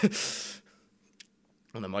it as...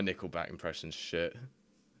 Oh no, my Nickelback impression's shit.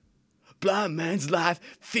 Blind man's life,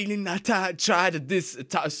 feeling like I tried this...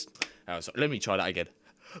 Oh, sorry, let me try that again.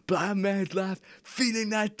 Blind man's life, feeling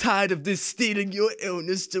that tired of this stealing your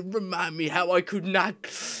illness to remind me how I could not.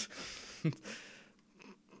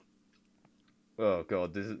 Oh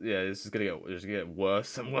god, this is gonna get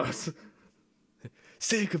worse and worse.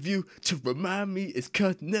 Sick of you to remind me it's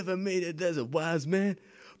 'cause never made it as a wise man.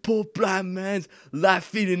 Poor blind man's life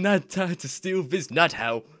feeling that tired to steal this not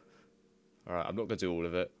how. Alright, I'm not gonna do all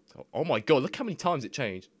of it. Oh my god, look how many times it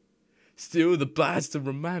changed. Still the blinds to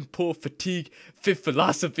remind poor fatigue. Fifth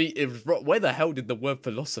philosophy is where the hell did the word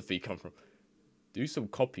philosophy come from? Do some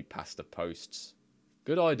copy pasta posts.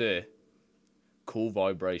 Good idea. Cool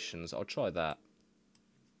vibrations. I'll try that.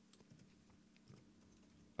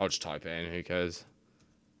 I'll just type it in, who cares?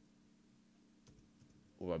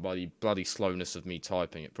 Although by the bloody slowness of me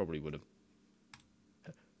typing, it probably would have.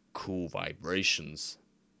 Cool vibrations.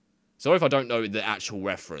 Sorry if I don't know the actual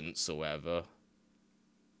reference or whatever.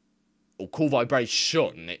 Or cool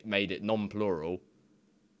vibration, it made it non-plural.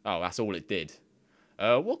 Oh, that's all it did.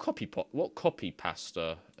 What copy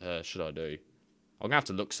pasta should I do? I'm gonna have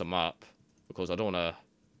to look some up because I don't wanna.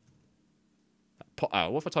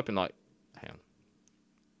 What if I type in like? Hang on. I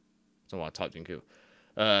don't know what I typed in. Cool.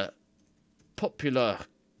 Popular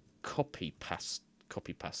copy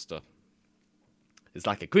pasta. It's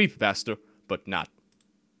like a creepypasta, but not.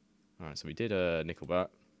 All right, so we did Nickelback.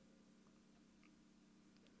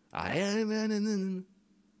 I'm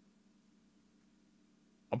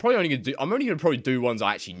only gonna probably do ones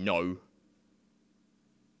I actually know.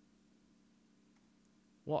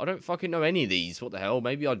 What? I don't fucking know any of these. What the hell?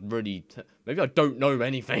 Maybe I don't know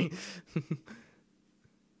anything.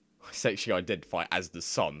 I sexually identify as the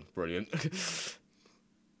sun. Brilliant.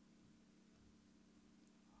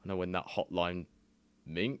 I know when that hotline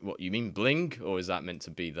what you mean bling, or is that meant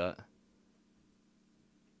to be that?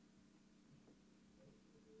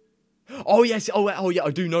 Oh yes, oh yeah,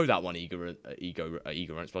 I do know that one. Ego,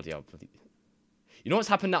 bloody hell. You know what's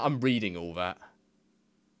happened now? I'm reading all that.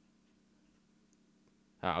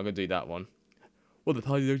 I'm gonna do that one. What the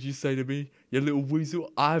hell did you say to me, you little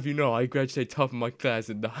weasel? I have you know, I graduated top of my class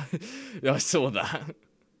and yeah, I saw that.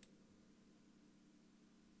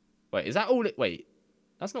 Wait, is that all it? Wait,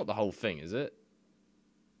 that's not the whole thing, is it?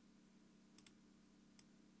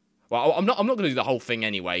 Well, I'm not gonna do the whole thing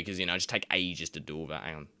anyway, because you know, it just take ages to do all that.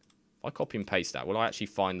 Hang on. If I copy and paste that, will I actually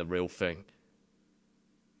find the real thing?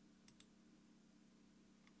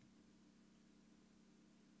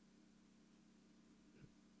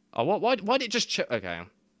 Oh, why did it just okay.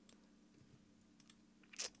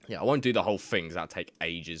 Yeah, I won't do the whole thing, because that'll take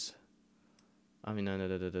ages. I mean, no.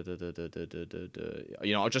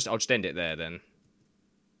 You know, I'll just end it there then.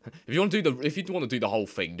 If you want to do the whole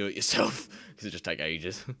thing, do it yourself, because it just take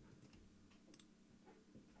ages.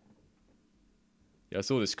 Yeah, I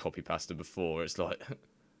saw this copy pasta before. It's like,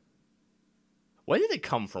 where did it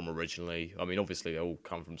come from originally? I mean, obviously they all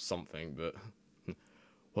come from something, but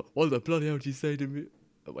what the bloody hell did you say to me?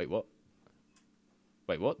 Oh, wait, what?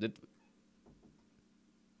 Wait, what?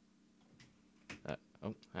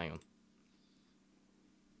 Oh, hang on.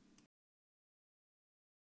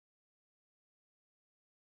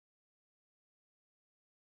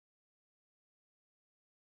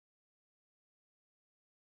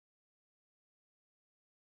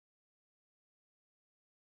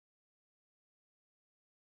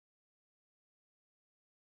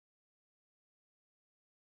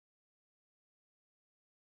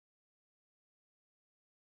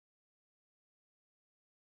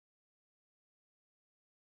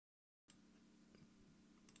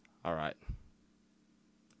 Alright.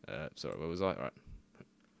 Sorry, where was I? Alright.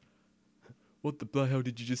 What the bloody hell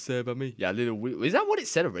did you just say about me? Yeah, is that what it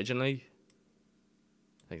said originally?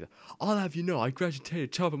 I think so. I'll have you know, I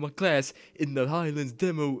graduated top of my class in the Highlands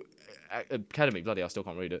Demo Academy. Bloody, I still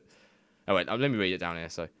can't read it. Oh wait, let me read it down here.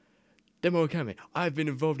 So, Demo Academy. I've been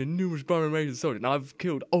involved in numerous bombing raids and soldiers, and I've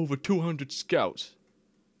killed over 200 scouts.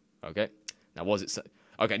 Okay. Now, was it?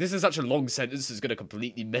 Okay, this is such a long sentence. This is gonna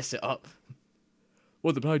completely mess it up.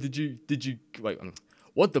 What the bloody did you wait?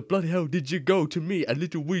 What the bloody hell did you go to me, a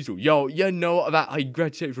little weasel? Yo, you know that I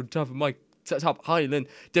graduated from top of my top Highland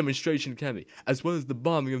Demonstration Academy, as well as the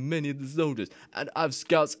bombing of many of the soldiers, and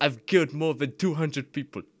I've killed more than 200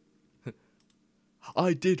 people.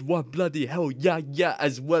 I did what bloody hell, yeah,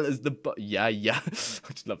 as well as the yeah. I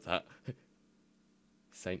just love that.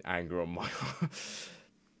 Saint anger on my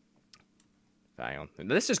Hang on.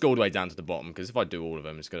 Let's just go all the way down to the bottom, because if I do all of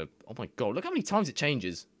them, it's gonna... Oh my god, look how many times it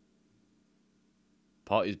changes.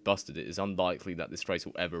 Party's busted. It is unlikely that this race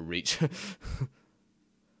will ever reach.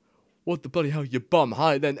 What the bloody hell, you bum?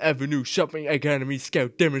 Highland Avenue Shopping Academy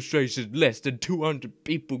Scout demonstrations. Less than 200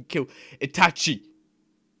 people killed. Itachi.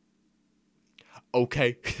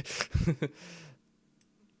 Okay.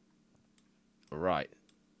 Right.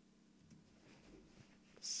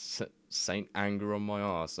 Saint Anger on my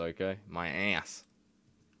ass, okay? My ass.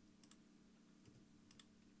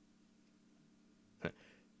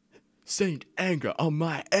 Saint Anger on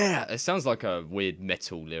my ass. It sounds like a weird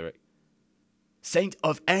metal lyric. Saint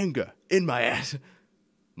of Anger in my ass.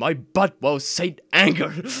 My butt was Saint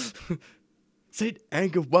Anger. Saint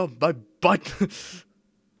Anger, well, my butt.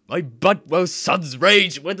 My butt was Sun's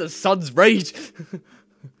Rage with the Sun's Rage.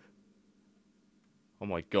 Oh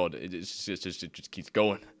my god, it just keeps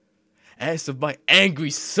going. Ass of my angry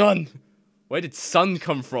son. Where did son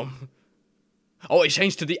come from? Oh, it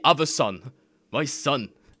changed to the other son. My son.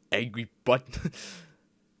 Angry butt.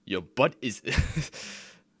 Your butt is...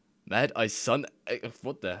 Mad eye son.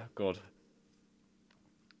 What the god?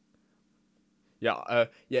 Yeah,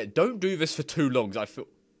 yeah, don't do this for too long. I feel...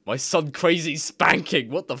 My son crazy spanking.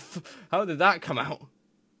 What the how did that come out?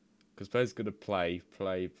 Because player's gonna play,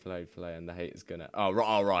 and the hater's gonna... Oh, right,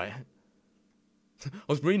 all right. I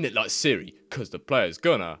was reading it like Siri. Because the player's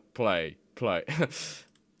gonna play. Because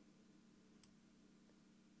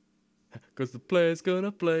the player's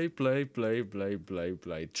gonna play.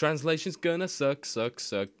 Translation's gonna suck.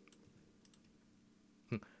 Because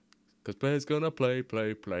player's gonna play.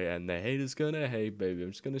 And the hater's gonna hate, baby. I'm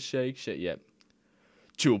just gonna shake shit, yep.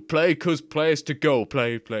 To play, cause players to go.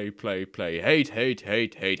 Play. Hate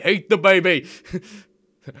the baby.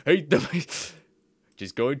 Hate the baby.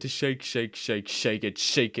 Just going to shake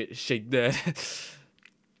that.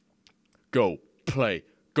 Go, play.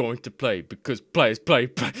 Going to play because players play.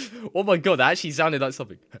 Oh my god, that actually sounded like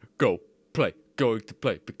something. Go, play. Going to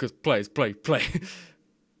play because players play.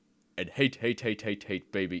 And hate,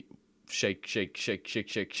 baby. Shake,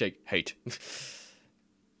 hate.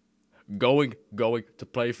 Going to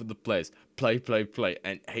play for the players. Play.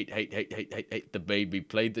 And hate the baby.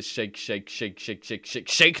 Play the shake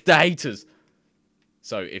the haters.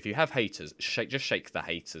 So, if you have haters, just shake the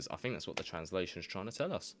haters. I think that's what the translation's trying to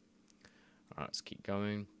tell us. Alright, let's keep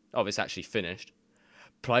going. Oh, it's actually finished.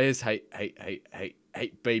 Players hate,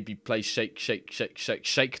 baby, play, shake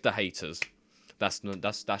the haters.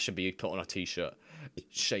 That should be put on a t-shirt.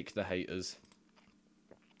 Shake the haters.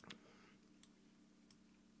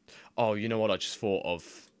 Oh, you know what I just thought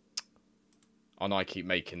of? I know I keep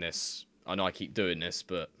making this. I know I keep doing this,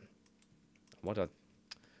 but...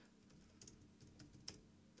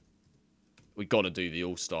 We gotta do the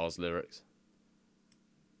All-Stars lyrics.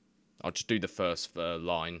 I'll just do the first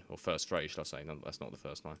line, or first phrase, should I say? No, that's not the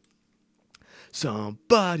first line.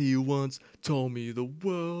 Somebody once told me the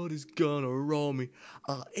world is gonna roll me.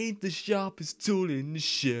 I ain't the sharpest tool in the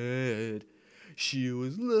shed. She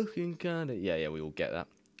was looking kinda... Yeah, we all get that.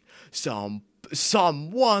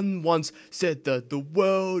 Someone once said that the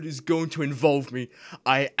world is going to involve me.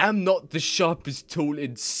 I am not the sharpest tool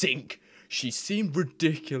in sync. She seemed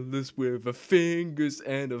ridiculous with her fingers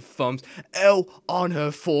and her thumbs. L on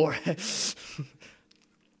her forehead.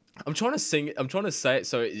 I'm trying to sing it. I'm trying to say it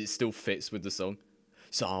so it still fits with the song.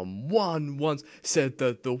 Someone once said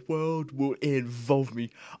that the world will involve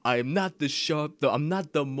me. I'm not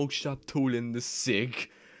the most sharp tool in the sig.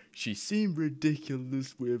 She seemed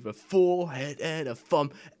ridiculous with a forehead and a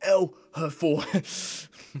thumb. L her forehead.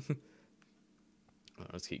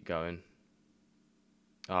 Let's keep going.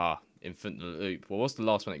 Infinite loop. Well, what's the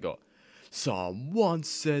last one it got? Someone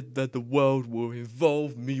said that the world will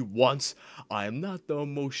involve me once. I am not the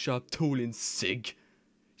most sharp tool in sig.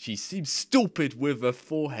 She seems stupid with her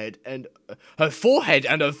forehead and her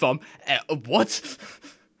thumb. What?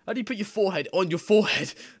 How do you put your forehead on your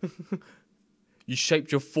forehead? You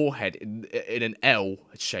shaped your forehead in an L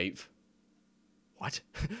shape. What?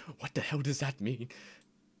 What the hell does that mean?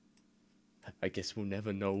 I guess we'll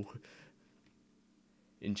never know.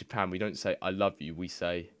 In Japan, we don't say I love you, we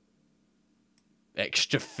say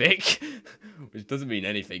extra thick, which doesn't mean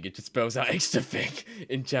anything. It just spells out extra thick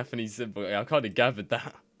in Japanese simple. I kind of gathered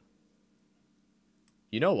that.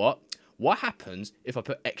 You know what? What happens if I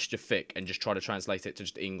put extra thick and just try to translate it to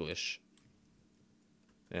just English?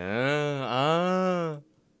 It's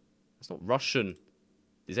not Russian.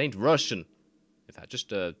 This ain't Russian. In fact, just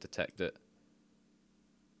detect it.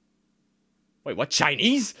 Wait, what?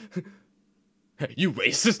 Chinese? You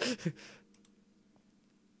racist.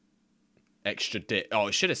 Extra dip. Oh,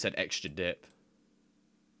 it should have said extra dip.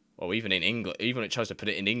 Well, even in English, even when it tries to put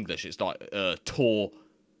it in English, it's like tour.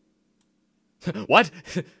 What?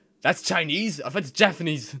 That's Chinese? I thought it's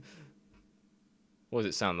Japanese. What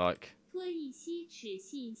does it sound like?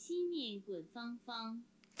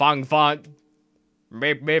 Fang fang.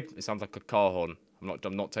 Meep meep. It sounds like a car horn.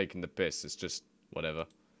 I'm not taking the piss. It's just whatever.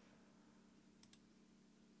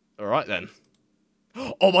 Alright then.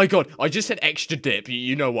 Oh my god, I just said extra dip.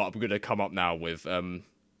 You know what I'm gonna come up now with,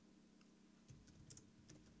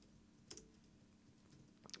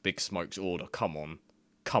 Big Smoke's order. Come on.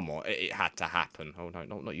 Come on. It had to happen. Oh no,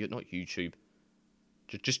 not YouTube.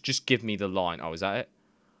 Just give me the line. Oh, is that it?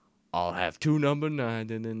 I'll have 2 number 9.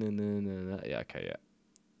 Yeah, okay, yeah.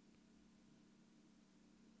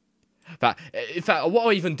 In fact, what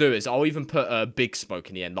I'll even do is I'll even put a Big Smoke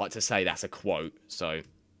in the end, like to say that's a quote. So,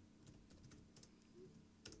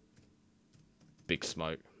 Big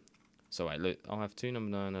Smoke. So wait, look, I'll have 2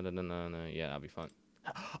 number 9. Yeah, that'll be fine.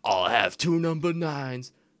 I'll have 2 number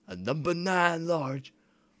 9s, a number 9 large,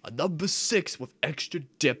 a number 6 with extra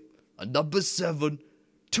dip, a number 7,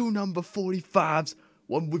 2 number 45s,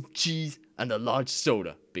 1 with cheese, and a large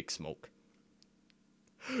soda. Big Smoke.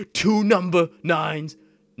 2 number 9s.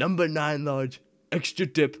 Number 9 large, extra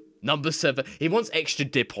dip, number 7. He wants extra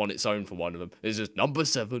dip on its own for one of them. There's just number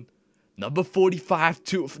 7, number 45,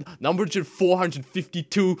 number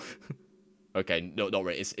 452. Okay, no, not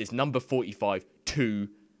right. It's number 45, 2,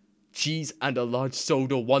 cheese and a large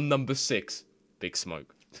soda, 1 number 6. Big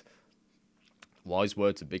Smoke. Wise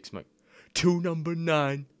words of Big Smoke. 2 number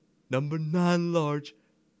 9, number 9 large,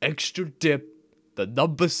 extra dip, the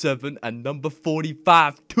number 7 and number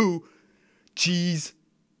 45, 2, cheese.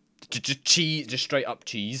 Cheese, just straight up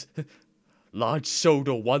cheese. Large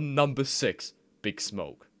soda, 1 number 6. Big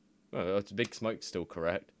Smoke. Oh, Big Smoke's still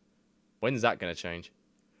correct. When's that gonna change?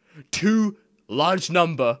 2 large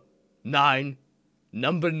number 9,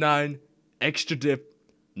 number 9, extra dip,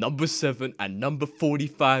 number 7, and number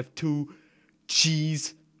 45, 2,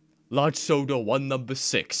 cheese, large soda, 1 number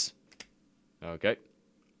 6. Okay.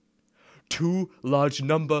 2 large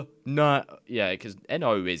number 9. Yeah, because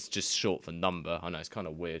NO is just short for number. I know, it's kind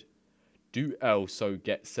of weird. Do L so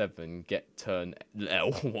get 7, get turn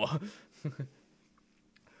L. What?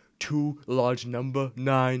 2 large number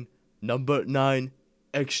 9, number 9,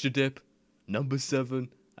 extra dip, number 7,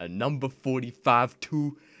 and number 45,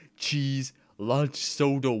 2, cheese, large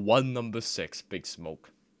soda, 1 number 6. Big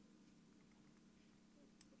Smoke.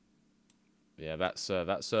 Yeah, that's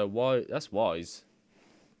wise.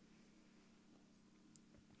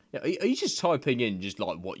 Yeah, are you just typing in just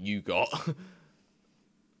like what you got?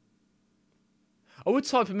 I would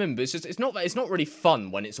type them in, but it's not really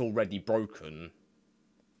fun when it's already broken.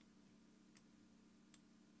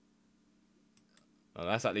 Well,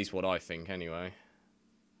 that's at least what I think, anyway.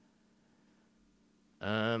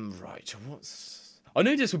 Right. I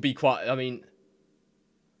knew this would be quite. I mean,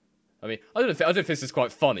 I don't know if this is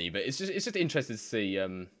quite funny, but it's just interesting to see.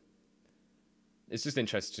 It's just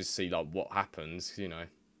interesting to see like what happens. You know,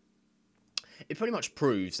 it pretty much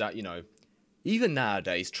proves that even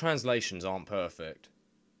nowadays, translations aren't perfect.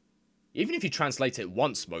 Even if you translate it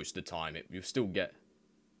once most of the time, you'll still get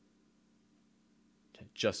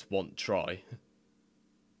just want try.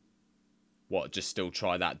 What, just still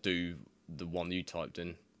try that, do the one you typed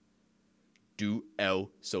in. Do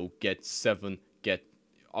L, so get 7, get...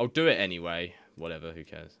 I'll do it anyway. Whatever, who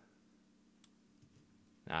cares?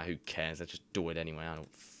 Nah, who cares? I just do it anyway, I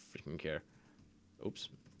don't freaking care. Oops.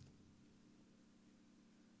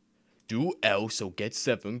 Do L, so get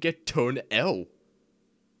 7, get turn L.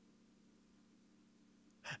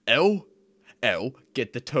 L,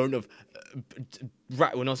 get the turn of...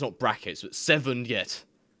 well, no, it's not brackets, but 7, get...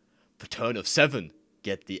 The turn of 7,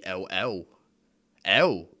 get the LL.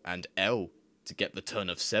 L and L to get the turn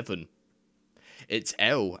of 7. It's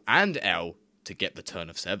L and L to get the turn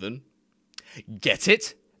of 7. Get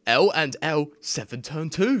it? L and L, 7 turn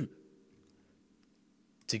 2.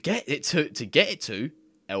 To get it to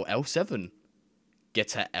LL7.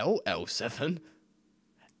 Get a LL7.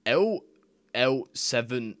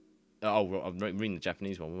 LL7. Oh, well, I'm reading the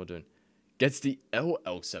Japanese one. What am I doing? Gets the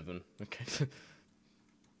LL7. Okay.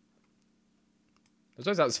 I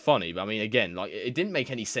suppose that's funny, but I mean, again, like, it didn't make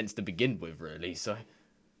any sense to begin with, really, so...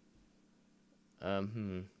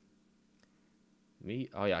 Me?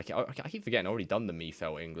 Oh, yeah, I keep forgetting, I already done the me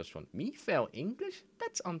fail English one. Me fail English?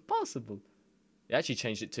 That's impossible. They actually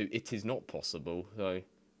changed it to it is not possible, so...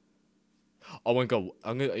 Oh my god,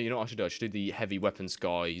 you know what I should do? I should do the Heavy Weapons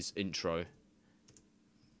Guys intro.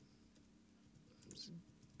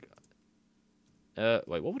 Wait,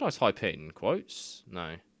 what would I type in? Quotes?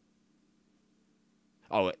 No.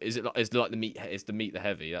 Oh, is it like the meat? Is the meat the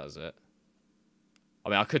heavy? That was it. I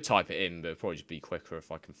mean, I could type it in, but it'd probably just be quicker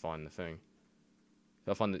if I can find the thing. If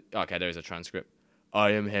I find the okay, there is a transcript. I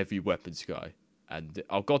am Heavy Weapons Guy, and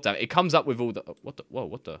oh god damn it, it comes up with all the what the whoa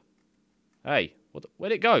what the hey what the,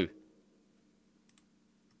 where'd it go?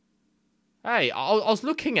 Hey, I was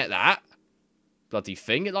looking at that bloody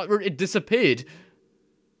thing. It disappeared.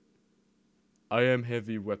 I am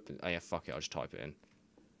heavy weapon. Oh yeah, fuck it. I'll just type it in.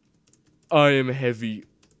 I am heavy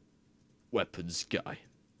weapons guy.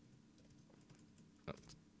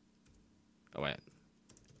 Oh wait.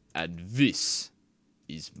 And this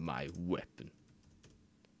is my weapon.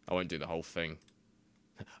 I won't do the whole thing.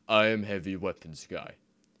 I am heavy weapons guy.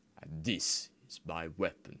 And this is my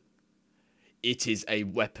weapon. It is a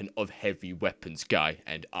weapon of heavy weapons guy.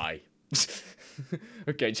 And I...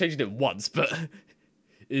 okay, changed it once, but...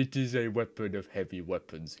 It is a weapon of heavy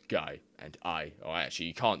weapons guy. And I... Oh, actually,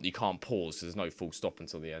 you can't pause. There's no full stop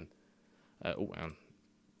until the end.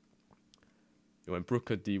 When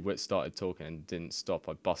Brooker D. Witt started talking and didn't stop,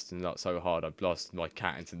 I busted it up so hard I blasted my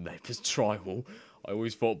cat into the neighbour's drywall. I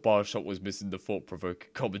always thought Bioshock was missing the thought-provoking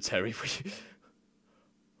commentary.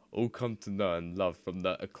 All come to know and love from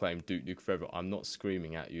the acclaimed Duke Nukem Forever. I'm not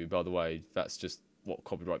screaming at you, by the way. That's just what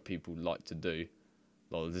copyright people like to do.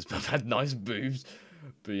 Lol, Elizabeth had nice boobs.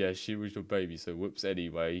 But yeah, she was your baby, so whoops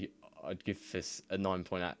anyway. I'd give this a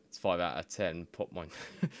 9.5 out of 10. Pop mine.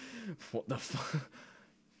 What the fuck?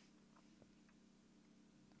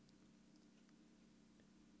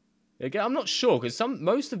 Again, I'm not sure, because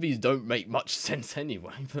most of these don't make much sense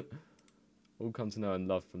anyway, but... All come to know and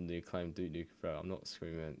love from the acclaimed Duke Nukem Forever. I'm not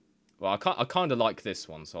screaming. Well, I kind of like this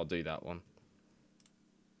one, so I'll do that one.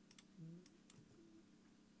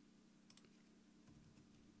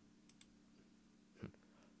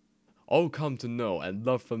 All come to know and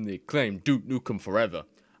love from the acclaimed Duke Nukem Forever.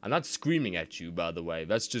 I'm not screaming at you, by the way.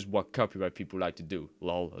 That's just what copyright people like to do.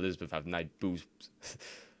 Lol, Elizabeth have nice boobs.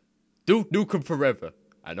 Duke Nukem Forever.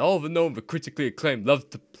 And all the known but critically acclaimed love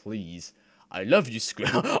to please. I love you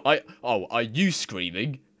are you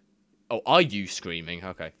screaming? Oh, are you screaming?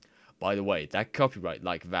 Okay. By the way, that copyright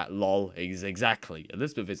like that lol is exactly.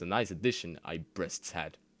 Elizabeth is a nice addition I breasts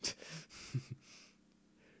had.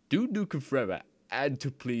 Duke Nukem Forever, and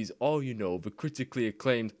to please all you know, the critically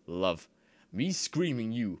acclaimed love. Me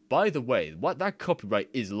screaming you. By the way, what that copyright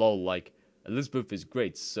is lol like. Elizabeth is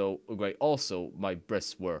great, so great. Also, my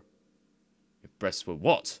breasts were. Your breasts were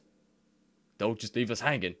what? Don't just leave us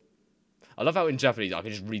hanging. I love how in Japanese I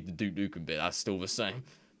can just read the Duke Nukem bit. That's still the same.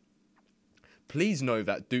 Please know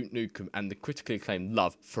that Duke Nukem and the critically acclaimed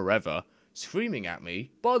love forever screaming at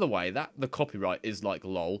me. By the way, that the copyright is like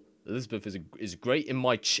lol. Elizabeth is great in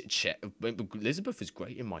my Elizabeth is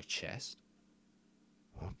great in my chest.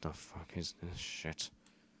 What the fuck is this shit?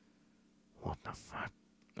 What the fuck?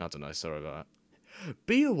 I don't know. Sorry about that.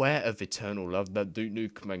 Be aware of eternal love that Duke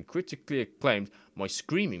Nukem and critically acclaimed my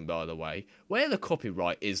screaming, by the way. Where the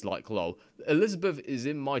copyright is like lol. Elizabeth is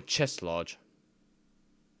in my chest large.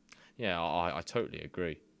 Yeah, I totally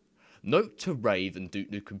agree. Note to Rave and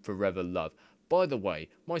Duke Nukem Forever love. By the way,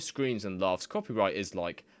 my screams and laughs copyright is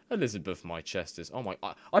like Elizabeth my chest is. Oh my,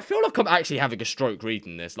 I feel like I'm actually having a stroke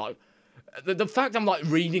reading this. Like the fact I'm like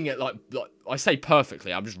reading it like I say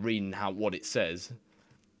perfectly. I'm just reading what it says.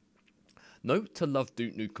 Note to love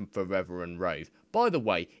Duke Nukem Forever and Rave. By the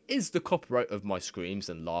way, is the copyright of my screams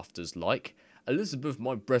and laughters like Elizabeth,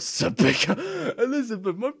 my breasts are bigger.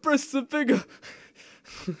 Elizabeth, my breasts are bigger.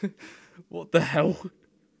 What the hell?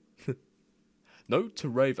 Note to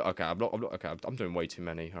Rave. Okay, I'm not. Okay, I'm doing way too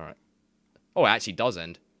many. All right. Oh, it actually does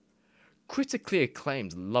end. Critically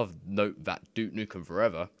acclaimed love note that Duke Nukem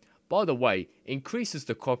Forever. By the way, increases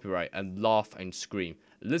the copyright and laugh and scream.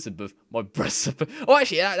 Elizabeth, my breasts are bigger. Oh,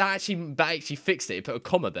 actually, that actually fixed it. It put a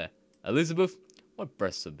comma there. Elizabeth, my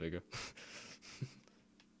breasts are bigger.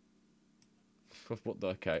 What the?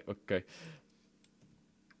 Okay.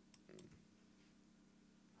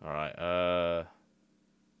 All right.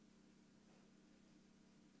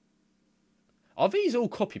 Are these all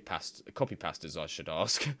copy pastas? I should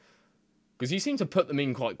ask, because you seem to put them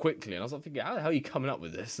in quite quickly, and I was like thinking, how the hell are you coming up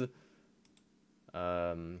with this?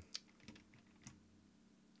 I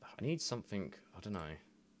need something. I don't know.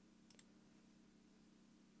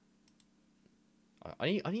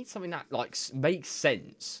 I need something that like makes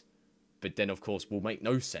sense, but then of course will make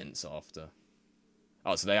no sense after.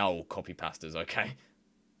 Oh, so they are all copy pastas. Okay.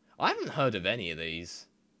 I haven't heard of any of these.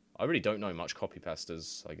 I really don't know much copy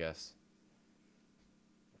pastas, I guess.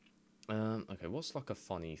 Okay, what's like a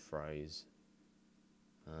funny phrase?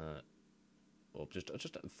 Or just a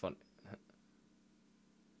fun.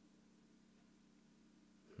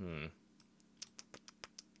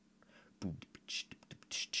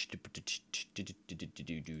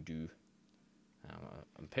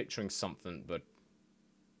 I'm picturing something, but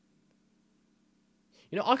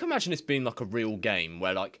you know, I can imagine this being like a real game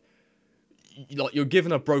where like you're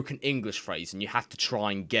given a broken English phrase and you have to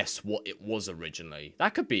try and guess what it was originally.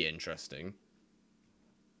 That could be interesting.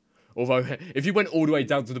 Although, if you went all the way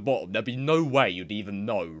down to the bottom, there'd be no way you'd even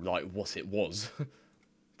know, like, what it was.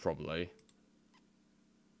 Probably.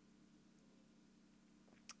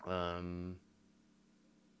 Oh,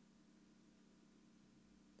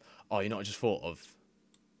 you know what I just thought of?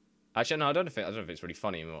 Actually, no, I don't think it's really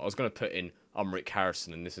funny anymore. I was gonna put in I'm Rick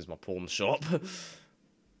Harrison and this is my pawn shop.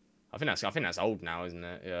 I think that's old now, isn't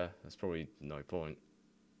it? Yeah, that's probably no point.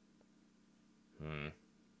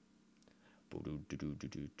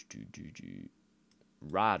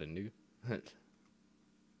 Rad and new. Don't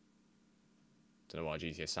know why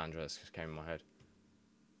GTA San Andreas just came in my head.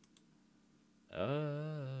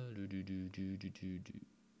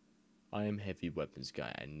 I am heavy weapons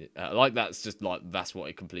guy, and like that's just like that's what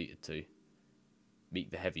it completed to.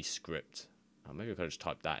 Meet the heavy script. Oh, maybe I could have just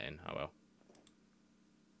typed that in. Oh well.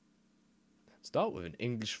 Start with an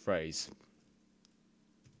English phrase.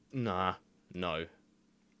 Nah, no.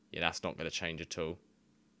 Yeah, that's not going to change at all.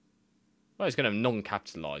 Well, it's going to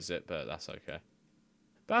non-capitalize it, but that's okay.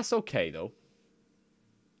 But that's okay, though.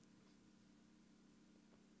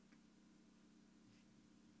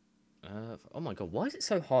 Oh my god, why is it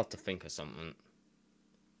so hard to think of something?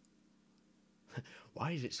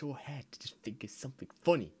 Why is it so hard to just think of something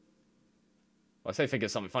funny? Well, I say think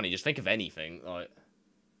of something funny, just think of anything. Like,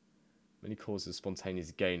 many causes of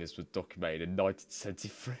spontaneous gayness was documented in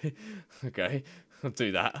 1973. Okay, I'll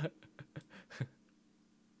do that.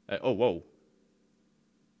 Oh, whoa.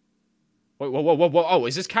 Wait, whoa. Oh,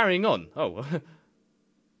 is this carrying on? Oh.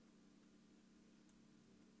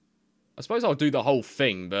 I suppose I'll do the whole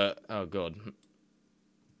thing, but... Oh, God.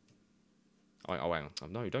 Oh, hang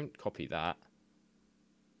on. No, don't copy that.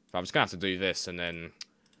 I'm just going to have to do this and then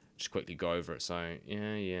just quickly go over it. So,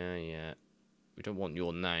 yeah. We don't want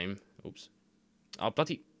your name. Oops. Oh,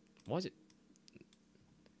 bloody... Why is it...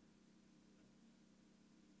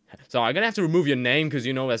 So, I'm going to have to remove your name because,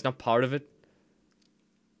 you know, that's not part of it.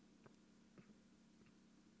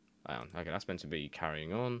 Hang on. Okay, that's meant to be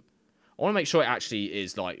carrying on. I want to make sure it actually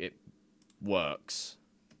is, like, it works.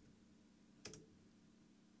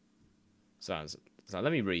 So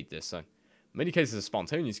let me read this. So, many cases of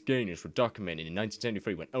spontaneous gayness were documented in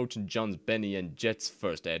 1973 when Elton John's Benny and Jets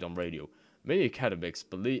first aired on radio. Many academics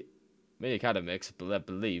believe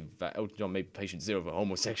that Elton John may be patient zero for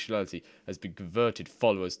homosexuality has been converted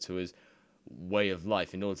followers to his way of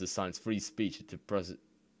life in order to silence free speech and to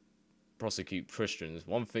prosecute Christians.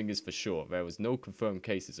 One thing is for sure, there was no confirmed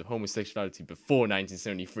cases of homosexuality before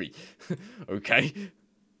 1973. Okay.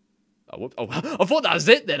 Oh, I thought that was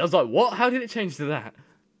it then. I was like, what? How did it change to that?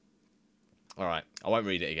 Alright, I won't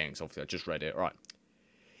read it again because obviously I just read it. Alright.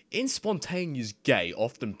 In Spontaneous Gay,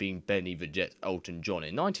 often being Benny the Jet Elton John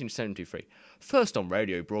in 1973, first on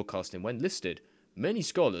radio broadcasting when listed, many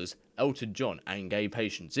scholars, Elton John and gay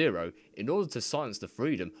patient Zero, in order to silence the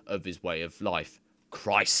freedom of his way of life.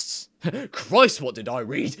 Christ, what did I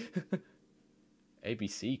read?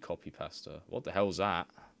 ABC copy pasta. What the hell's that?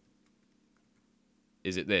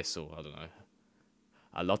 Is it this or I don't know?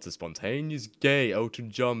 A lot of Spontaneous Gay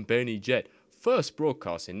Elton John Benny Jet first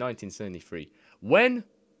broadcast in 1973 when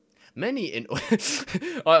many in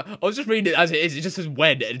I was just reading it as it is. It just says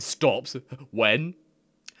when and it stops. When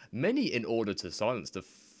many in order to silence the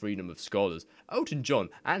freedom of scholars, Elton John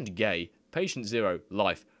and gay patient Zero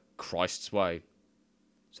life Christ's way.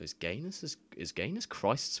 So is gayness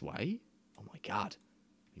Christ's way? Oh my god,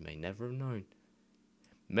 we may never have known.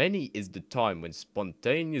 Many is the time when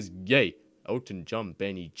Spontaneous Gay Elton John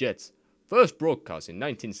Benny Jets first broadcast in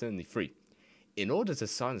 1973. In order to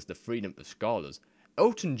silence the freedom of scholars,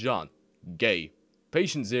 Elton John, gay,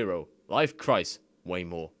 patient Zero, life Christ, way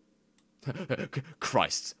more.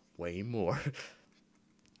 Christ, way more.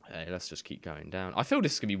 Hey, let's just keep going down. I feel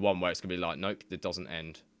this is going to be one where it's going to be like, nope, it doesn't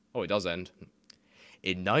end. Oh, it does end.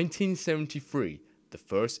 In 1973, the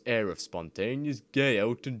first era of Spontaneous Gay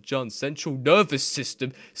Elton John's central nervous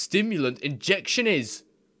system stimulant injection is.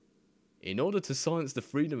 In order to silence the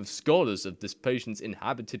freedom of scholars of this patient's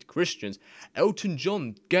inhabited Christians, Elton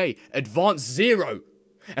John Gay Advanced Zero.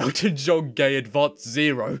 Elton John Gay Advanced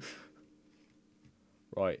Zero.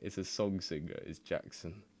 Right, it's a song singer, it's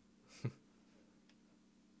Jackson.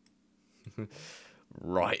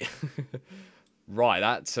 Right. Right,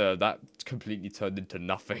 that completely turned into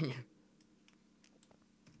nothing.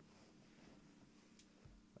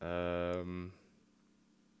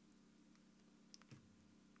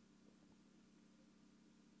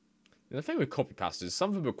 The thing with copy pastas is some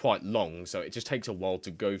of them are quite long, so it just takes a while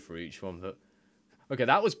to go through each one. But okay,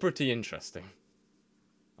 that was pretty interesting,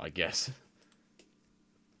 I guess.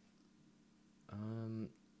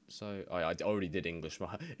 So I already did English.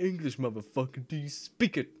 English, motherfucker, do you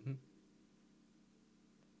speak it?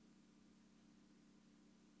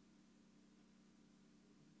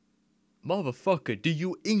 Motherfucker, do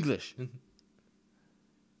you English?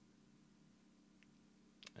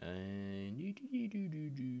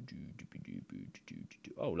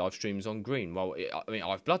 Oh, live streams on green. Well, I mean,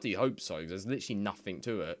 I bloody hope so. 'Cause there's literally nothing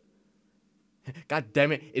to it. God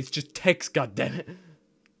damn it! It's just text. God damn it!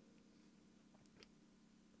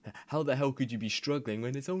 How the hell could you be struggling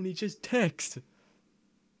when it's only just text?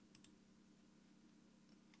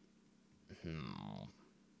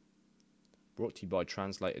 Brought to you by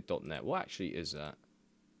translator.net. What actually is that?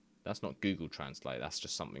 That's not Google Translate. That's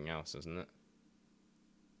just something else, isn't it?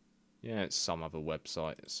 Yeah, it's some other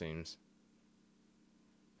website, it seems.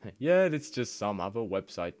 Yeah, it's just some other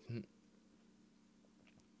website.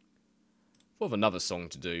 Thought of another song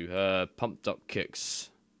to do. Pumped Up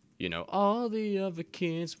Kicks. You know, all the other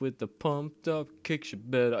kids with the pumped up kicks, you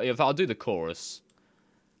better... If I'll do the chorus.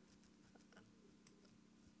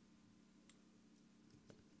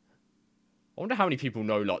 I wonder how many people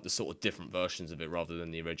know, like, the sort of different versions of it rather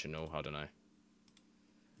than the original. I don't know.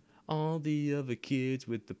 All the other kids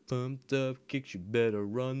with the pumped up kicks, you better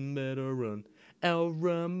run, better run. I'll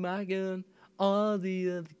run my gun. All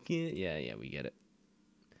the other kids... Yeah, we get it.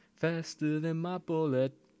 Faster than my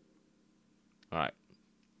bullet. Alright.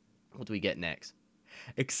 What do we get next?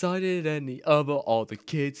 Excited and the other, all the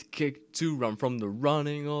kids kick to run from the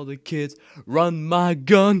running, all the kids run my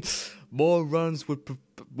gun. More runs would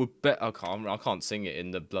bet. I can't sing it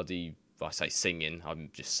in the bloody. I say singing.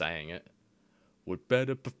 I'm just saying it. Would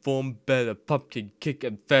better perform better, pumpkin kick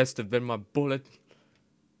and faster than my bullet.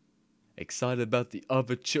 Excited about the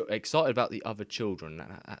other children.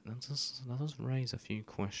 That does raise a few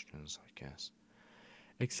questions, I guess.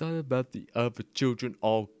 Excited about the other children.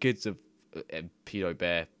 All kids of Pedo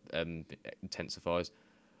Bear intensifies.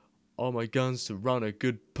 All my guns to run a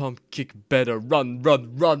good pump kick better. Run,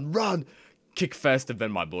 run, run, run. Kick faster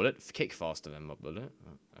than my bullet. Kick faster than my bullet.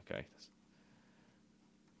 Oh, okay.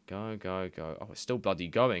 Go, go, go. Oh, it's still bloody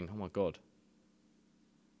going. Oh my god.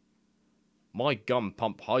 My gun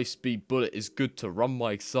pump high speed bullet is good to run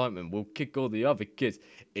my excitement. Will kick all the other kids.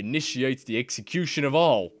 Initiates the execution of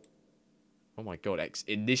all. Oh my god,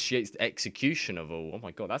 initiates the execution of all. Oh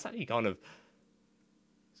my god, that's actually kind of...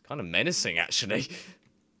 It's kind of menacing, actually.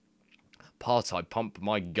 Part I pump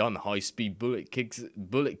my gun, high-speed bullet kicks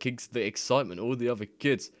the excitement. All the other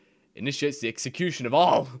kids. Initiates the execution of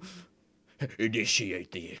all.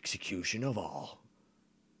 Initiate the execution of all.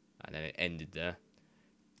 And then it ended there.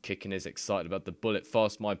 Kicking is excited about the bullet.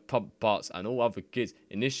 Fast my pump parts and all other kids.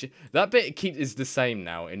 That bit is the same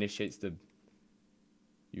now. Initiates the...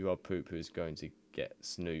 You are poop who's going to get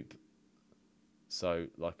Snoop. So,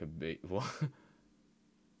 like a bit... What?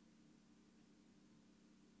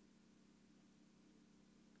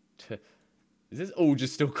 Is this all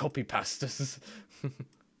just still copy pastas?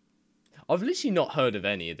 I've literally not heard of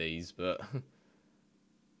any of these, but...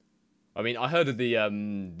 I mean, I heard of the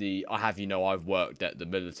I have you know I've worked at the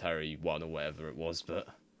military one or whatever it was, but...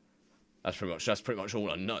 That's pretty much all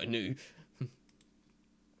I knew.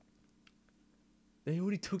 They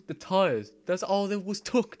already took the tires. That's all that was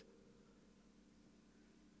took.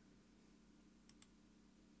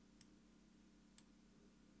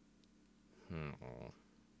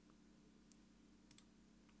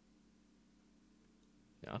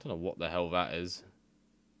 Yeah, I don't know what the hell that is.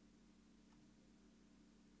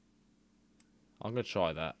 I'm going to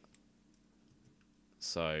try that.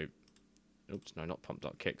 So, oops, no, not pumped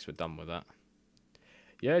up kicks. We're done with that.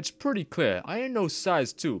 Yeah, it's pretty clear. I ain't no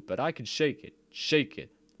size 2, but I can shake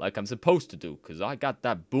it, like I'm supposed to do, because I got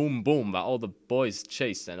that boom boom that all the boys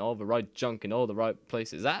chase and all the right junk in all the right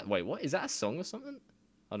places. Wait, what? Is that a song or something?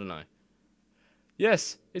 I don't know.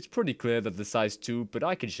 Yes, it's pretty clear that the size 2, but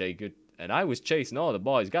I can shake it. And I was chasing all the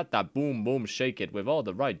boys, got that boom boom shake it with all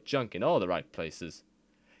the right junk in all the right places.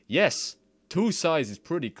 Yes, 2 size is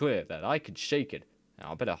pretty clear that I could shake it.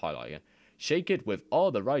 Now, I better highlight it. Shake it with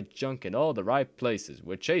all the right junk in all the right places.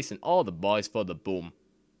 We're chasing all the boys for the boom.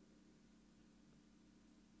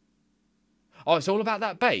 Oh, it's all about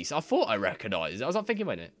that bass. I thought I recognised it. I was like thinking,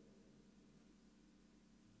 wait a minute.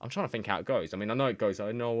 I'm trying to think how it goes. I mean, I know it goes,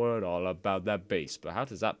 I know it all about that bass. But how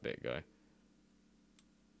does that bit go?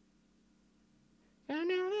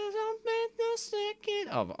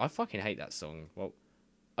 Oh, I fucking hate that song. Well,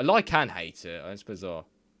 I can hate it. It's bizarre.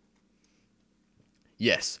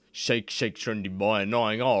 Yes, shake, shake, trendy boy,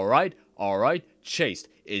 annoying. Alright, chased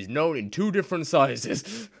is known in 2 different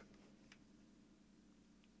sizes.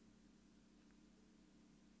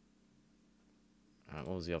 Alright,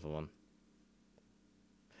 what was the other one?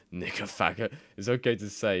 Nigger faggot. It's okay to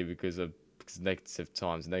say because negative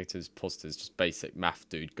times negatives, positives, just basic math,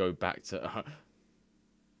 dude. Go back to...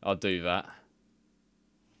 I'll do that.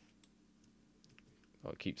 Oh,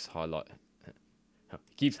 it keeps highlighting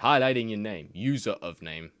your name. User of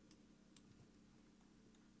name.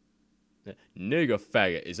 Nigger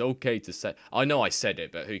faggot is okay to say. I know I said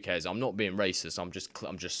it, but who cares? I'm not being racist. I'm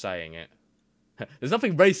just saying it. There's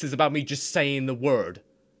nothing racist about me just saying the word.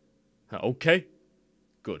 Okay?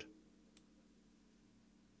 Good.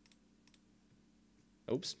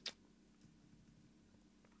 Oops.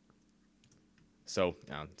 So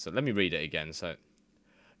let me read it again. So,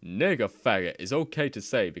 nigger faggot is okay to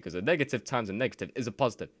say because a negative times a negative is a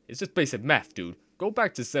positive. It's just basic math, dude. Go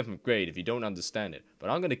back to 7th grade if you don't understand it. But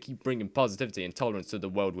I'm going to keep bringing positivity and tolerance to the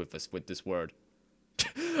world with this word.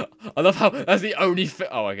 I love how that's the only thing.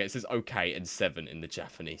 Oh, okay, it says okay and 7 in the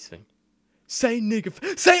Japanese thing. Say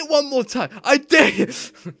nigger. Say it one more time. I dare you.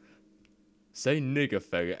 Say nigger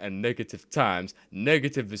faggot and negative times.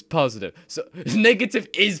 Negative is positive. So negative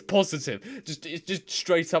is positive. It's just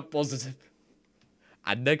straight up positive.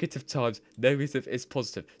 And negative times negative is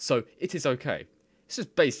positive. So it is okay. It's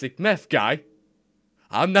just basic math, guy.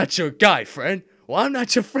 I'm not your guy, friend. Well, I'm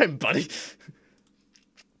not your friend, buddy.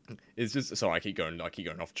 It's just sorry, I keep going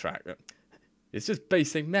off track. It's just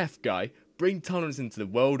basic math, guy. Bring tolerance into the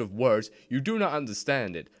world of words. You do not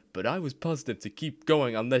understand it, but I was positive to keep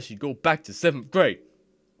going unless you go back to 7th grade.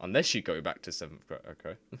 Unless you go back to 7th grade,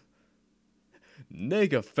 okay.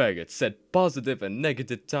 Nigger faggot said positive and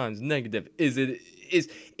negative times negative is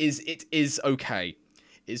okay.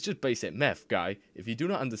 It's just basic math, guy. If you do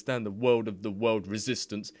not understand the world of the word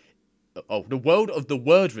resistance, the world of the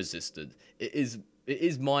word resistant, it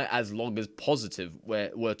is my as long as positive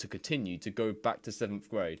were to continue to go back to 7th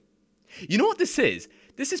grade. You know what this is?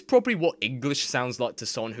 This is probably what English sounds like to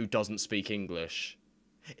someone who doesn't speak English.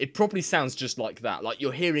 It probably sounds just like that. Like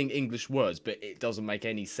you're hearing English words, but it doesn't make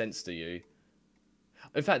any sense to you.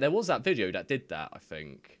 In fact, there was that video that did that, I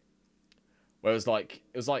think. Where it was like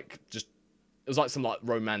some like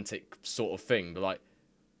romantic sort of thing, but like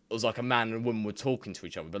it was like a man and a woman were talking to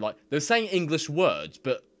each other, but like they're saying English words,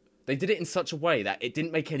 but they did it in such a way that it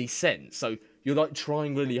didn't make any sense. So you're like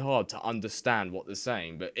trying really hard to understand what they're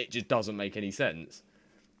saying, but it just doesn't make any sense.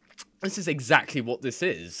 This is exactly what this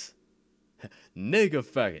is. Nigger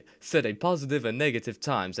faggot said a positive and negative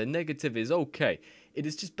times. A negative is okay. It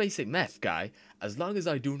is just basic math, guy. As long as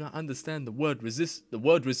I do not understand the word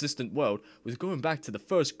resistant world was going back to the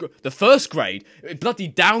first grade. It bloody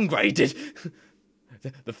downgraded.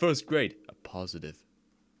 the first grade, a positive.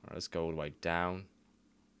 Alright, let's go all the way down.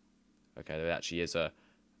 Okay, there actually is a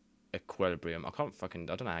equilibrium. I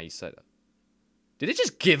don't know how you say that. Did it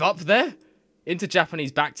just give up there? Into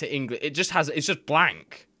Japanese, back to English. It's just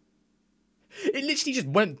blank. It literally just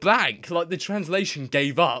went blank. Like the translation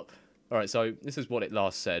gave up. Alright, so this is what it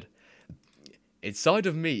last said. Inside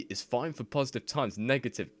of me is fine for positive times.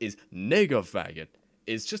 Negative is nigger faggot.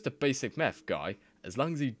 It's just a basic math, guy. As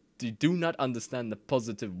long as you do not understand the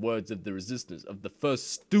positive words of the resistance of the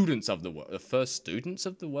first students of the world. The first students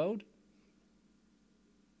of the world?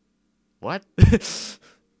 What? that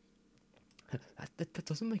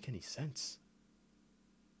doesn't make any sense.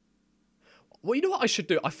 Well, you know what I should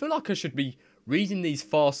do? I feel like I should be reading these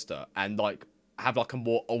faster and like have like a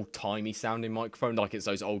more old-timey sounding microphone, like it's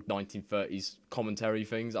those old 1930s commentary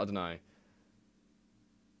things. I don't know.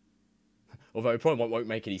 Although it probably won't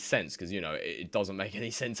make any sense because, you know, it doesn't make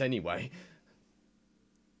any sense anyway.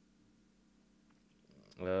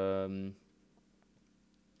 Okay,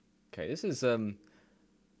 this is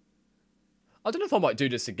I don't know if I might do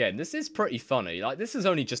this again. This is pretty funny. Like this is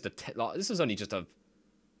only just a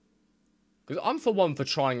because I'm for one for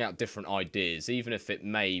trying out different ideas, even if it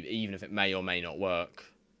may or may not work.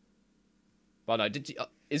 But no,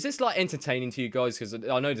 is this like entertaining to you guys? Because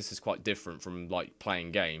I know this is quite different from like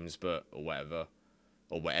playing games, or whatever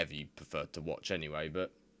you prefer to watch anyway.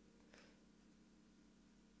 But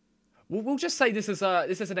we'll just say this is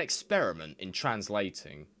an experiment in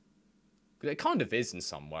translating. Because it kind of is in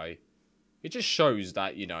some way. It just shows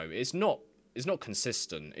that, you know, it's not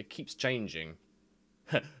consistent. It keeps changing.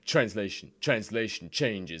 Translation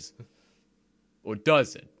changes. Or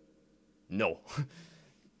does it? No.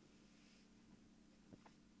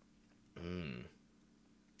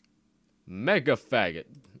 Mega faggot.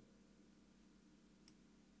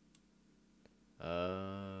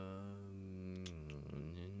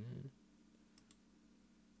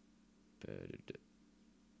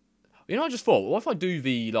 You know, I just thought, what if I do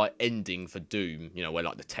the like ending for Doom? You know, where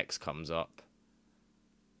like the text comes up.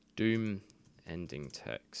 Doom ending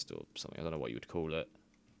text or something. I don't know what you would call it.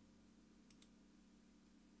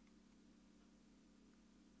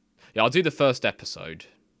 Yeah, I'll do the first episode.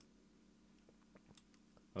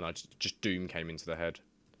 Oh no, just Doom came into the head.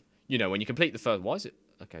 You know, when you complete the first... Why is it...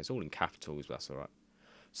 Okay, it's all in capitals, but that's alright.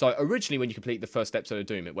 So originally, when you complete the first episode of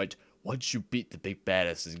Doom, it went, once you beat the big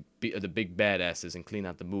badasses and clean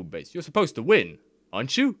out the moon base, you're supposed to win,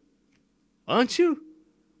 aren't you? Aren't you?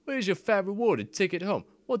 Where's your fat reward and ticket home?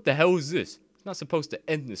 What the hell is this? It's not supposed to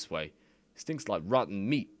end this way. Stinks like rotten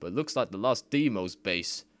meat, but looks like the lost Demo's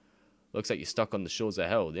base. Looks like you're stuck on the shores of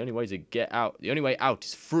hell. The only way out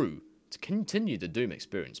is through. To continue the Doom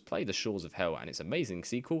experience, play The Shores of Hell and its amazing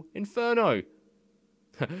sequel, Inferno.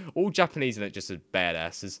 All Japanese and it just says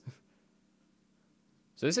badasses.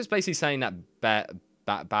 So this is basically saying that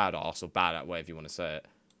badass or bad, whatever you want to say it,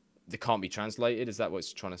 they can't be translated. Is that what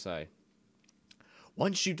it's trying to say?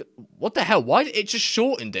 What the hell? Why did it just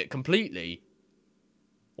shortened it completely?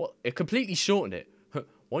 What? It completely shortened it.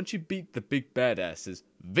 Once you beat the big badasses,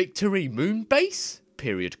 Victory Moon Base?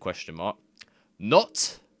 Period, question mark.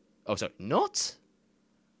 Not. Oh, sorry, not?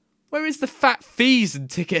 Where is the fat fees and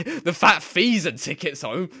ticket? The fat fees and tickets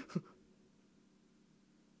home?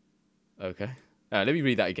 Okay. Let me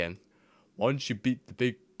read that again. Once you beat the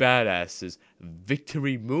big badasses,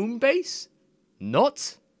 Victory Moon Base?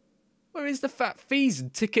 Not? Where is the fat fees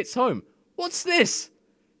and tickets home? What's this?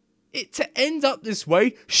 It to end up this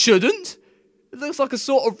way shouldn't? It looks like a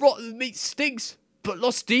sort of rotten meat stinks, but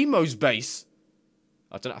lost Demo's base.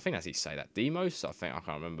 I don't know, I think that's how you say that. Demos? I can't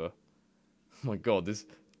remember. Oh my god, this...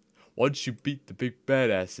 Once you beat the big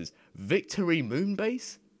badasses, Victory Moon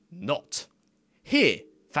Base? Not. Here,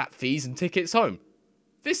 fat fees and tickets home.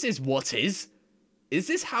 This is what is. Is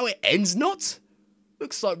this how it ends not?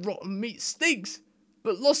 Looks like rotten meat stinks,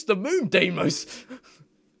 but lost the moon, Demos.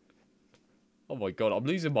 Oh my god, I'm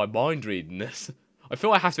losing my mind reading this. I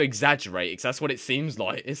feel I have to exaggerate it, because that's what it seems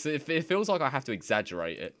like. It feels like I have to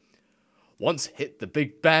exaggerate it. Once hit the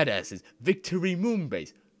big badasses, Victory Moon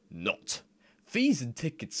Base. Not. Fees and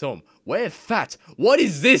tickets home. We're fat. What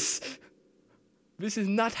is this? This is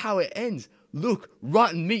not how it ends. Look,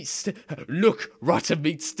 rotten meat stick.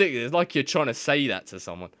 It's like you're trying to say that to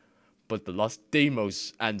someone. But the lost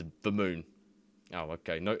Demos and the moon. Oh,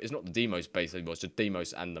 okay. No, it's not the Demos base anymore. It's just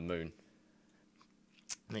Demos and the moon.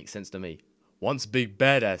 Makes sense to me. Once big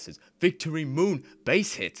badasses, Victory Moon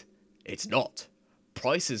Base hit. It's not.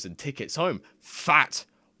 Prices and tickets home. Fat.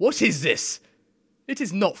 What is this? It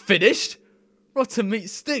is not finished. Rotten meat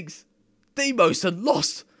stinks. Demos are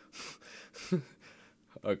lost.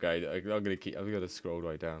 Okay, I'm gonna scroll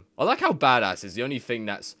right down. I like how badass is the only thing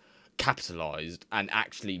that's capitalized and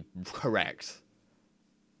actually correct.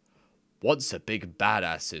 Once a big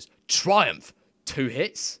badass is triumph. 2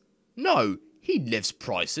 hits? No, he lives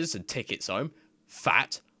prices and tickets home.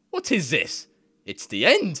 Fat. What is this? It's the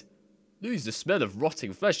end. Lose the smell of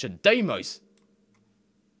rotting flesh and Demos.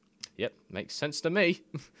 Yep, makes sense to me.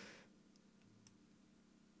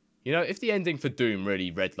 You know, if the ending for Doom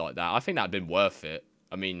really read like that, I think that'd been worth it.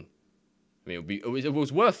 I mean, it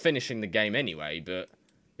was worth finishing the game anyway, but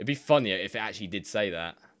it'd be funnier if it actually did say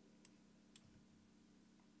that.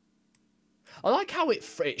 I like how it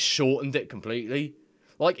shortened it completely.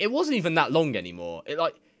 Like, it wasn't even that long anymore. It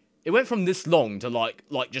went from this long to like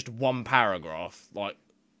just 1 paragraph. Like,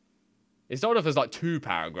 it started off as like 2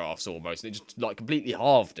 paragraphs almost. And it just like completely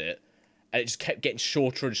halved it. And it just kept getting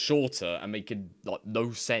shorter and shorter and making, like,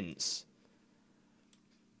 no sense.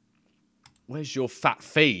 Where's your fat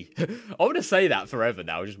fee? I'm going to say that forever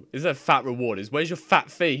now. Is there a fat reward? Where's your fat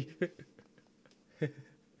fee?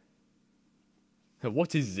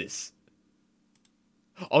 What is this?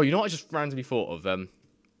 Oh, you know what I just randomly thought of?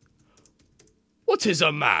 What is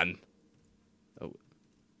a man? Oh.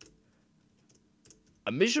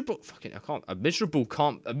 A miserable guy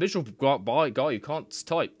who can't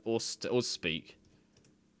type or speak.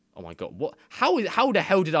 Oh my god, what? How the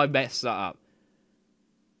hell did I mess that up?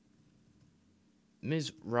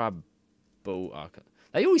 Miserable. Okay.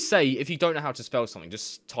 They always say if you don't know how to spell something,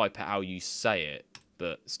 just type it how you say it,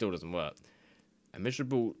 but it still doesn't work. A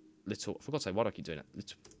miserable little. I forgot to say, why do I keep doing it?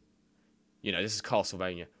 Little. You know, this is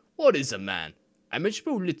Castlevania. What is a man? A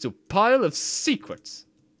miserable little pile of secrets.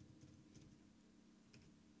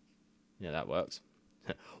 Yeah, that works.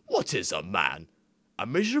 What is a man? A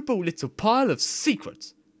miserable little pile of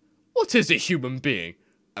secrets. What is a human being?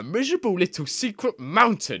 A miserable little secret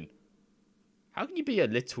mountain. How can you be a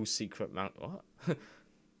little secret mountain? What?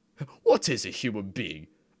 What is a human being?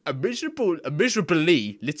 A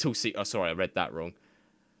miserably little secret. Oh, sorry, I read that wrong.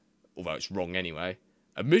 Although it's wrong anyway.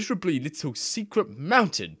 A miserably little secret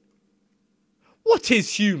mountain. What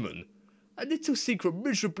is human? A little secret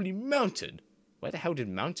miserably mountain. Where the hell did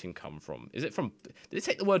mountain come from? Is it from... Did it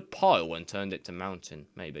take the word pile and turned it to mountain?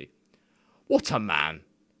 Maybe. What a man.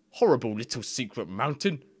 Horrible little secret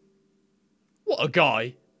mountain. What a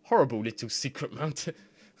guy. Horrible little secret mountain.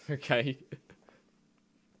 Okay.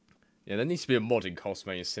 Yeah, there needs to be a mod in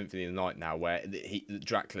Castlevania Symphony of the Night now where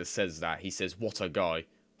Dracula says that. He says, "What a guy.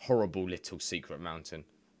 Horrible little secret mountain."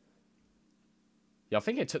 Yeah, I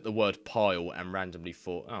think it took the word pile and randomly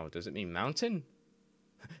thought, oh, does it mean mountain?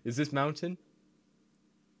 Is this mountain?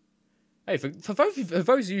 Hey, for those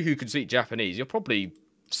of you who can speak Japanese, you're probably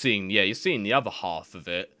seeing, yeah, you're seeing the other half of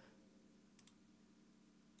it.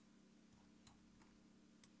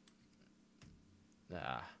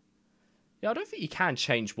 Ah. Yeah, I don't think you can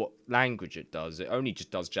change what language it does. It only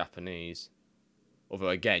just does Japanese. Although,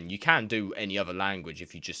 again, you can do any other language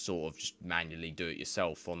if you just sort of just manually do it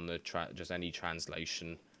yourself on the just any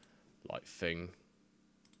translation like thing.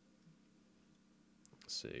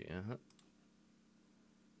 Let's see,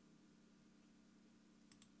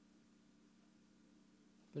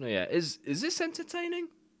 No, yeah, is this entertaining?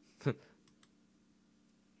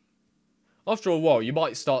 After a while, you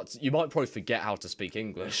might probably forget how to speak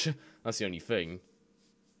English. That's the only thing.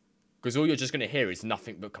 Because all you're just going to hear is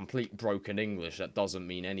nothing but complete broken English that doesn't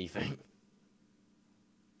mean anything.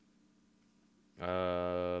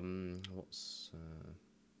 What's...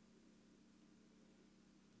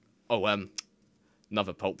 Oh,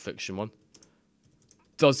 another Pulp Fiction one.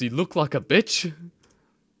 Does he look like a bitch?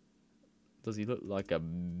 Does he look like a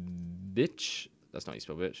bitch? That's not how you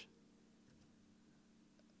spell bitch.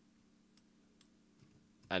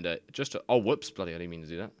 And oh, whoops, bloody, I didn't mean to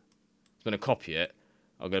do that. I'm going to copy it.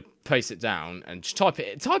 I'm going to paste it down and just type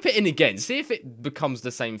it in again. See if it becomes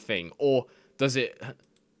the same thing. Or does it...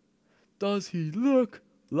 Does he look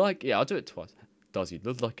like... Yeah, I'll do it twice. Does he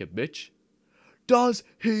look like a bitch? Does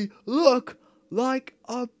he look like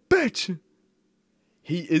a bitch?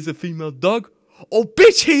 He is a female dog? Oh,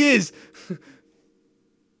 bitch, he is!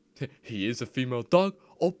 He is a female dog?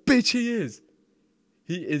 Oh, bitch, he is!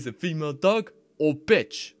 He is a female dog or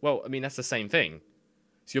bitch? Well, I mean, that's the same thing.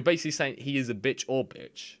 So you're basically saying he is a bitch or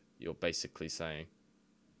bitch. You're basically saying.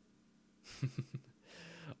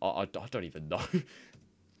 I don't even know.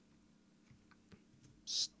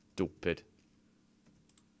 Stupid.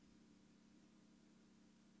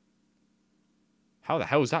 How the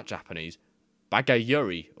hell is that Japanese?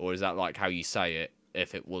 Bagayuri? Or is that like how you say it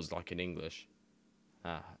if it was like in English?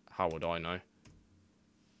 How would I know?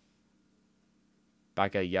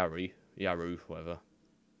 Bagayari. Yaru, whatever.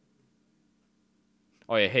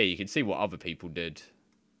 Oh yeah, here you can see what other people did.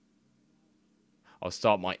 I'll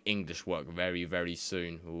start my English work very, very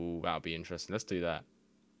soon. Ooh, that'll be interesting. Let's do that.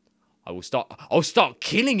 I'll start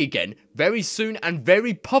killing again very soon and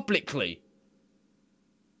very publicly.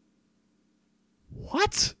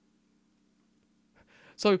 What?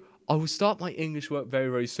 So, I will start my English work very,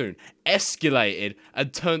 very soon. Escalated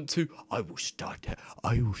and turned to, I will start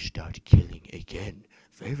killing again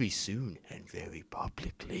very soon and very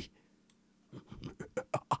publicly.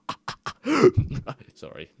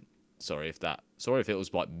 Sorry if it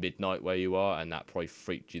was like midnight where you are and that probably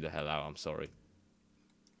freaked you the hell out. I'm sorry.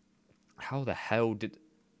 How the hell did...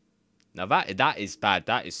 Now that is bad.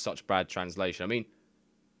 That is such bad translation. I mean,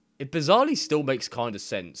 it bizarrely still makes kind of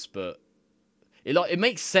sense, but it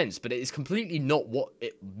makes sense, but it is completely not what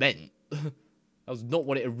it meant. That was not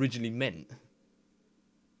what it originally meant.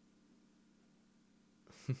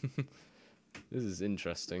 This is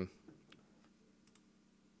interesting.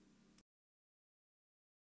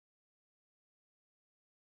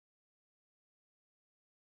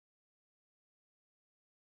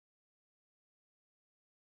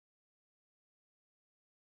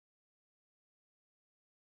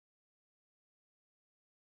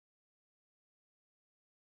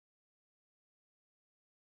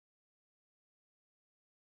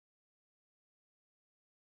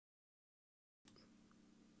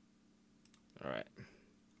 Alright.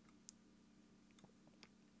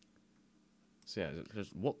 So yeah,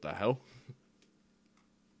 just what the hell?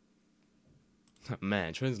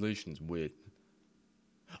 Man, translation's weird.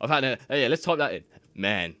 I've had a... yeah, let's type that in.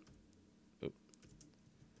 Man. Oh.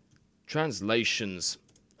 Translations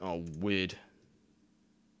are weird.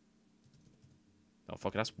 Oh,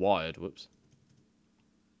 fuck it, that's wired. Whoops.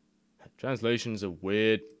 Translations are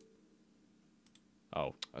weird.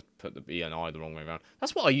 Oh, I put the E and I the wrong way around.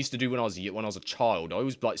 That's what I used to do when I was a child. I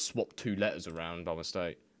always like swap two letters around by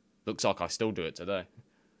mistake. Looks like I still do it today.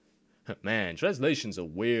 Man, translations are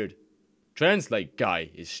weird. Translate guy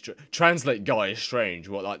is strange.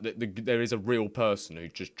 What, like there is a real person who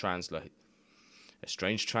just translate. A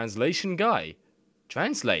strange translation guy.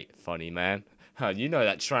 Translate, funny man. You know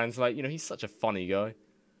that translate. You know he's such a funny guy.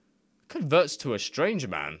 Converts to a strange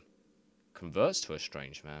man. Converts to a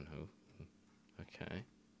strange man. Who? Okay.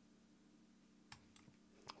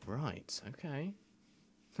 Right. Okay.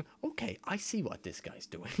 Okay, I see what this guy's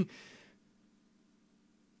doing.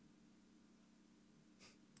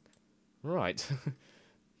 Right.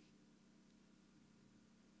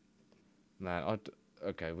 Man,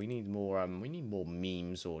 okay, we need more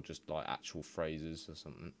memes or just like actual phrases or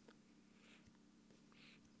something.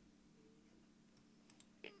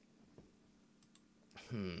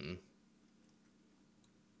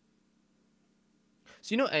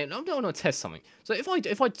 So I don't want to test something. So if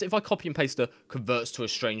I copy and paste the converts to a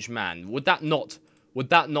strange man, would that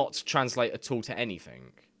not translate at all to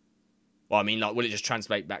anything? Well, I mean, like, will it just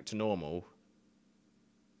translate back to normal?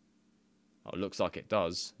 Oh, it looks like it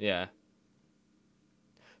does. Yeah.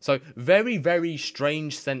 So very, very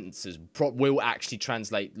strange sentences will actually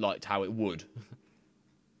translate like how it would.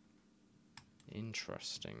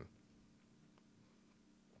 Interesting.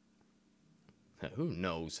 Who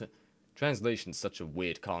knows? Translation's such a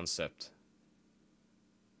weird concept.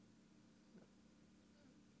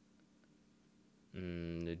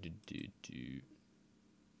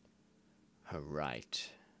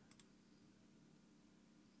 Alright.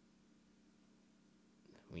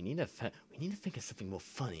 We need to think of something more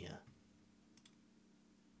funnier.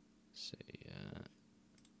 Let's see,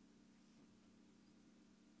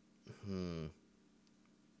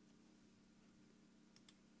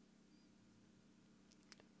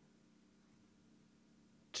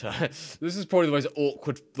 This is probably the most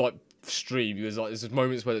awkward like stream because like there's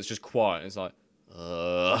moments where it's just quiet. And it's like,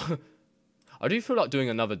 I do feel like doing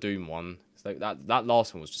another Doom one. It's like that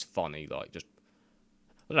last one was just funny. Like just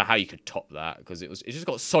I don't know how you could top that because it just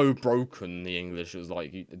got so broken. The English, it was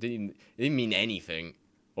like it didn't mean anything.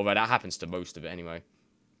 Although that happens to most of it anyway.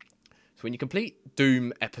 So when you complete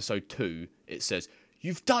Doom Episode 2, it says,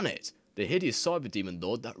 "You've done it! The hideous cyber demon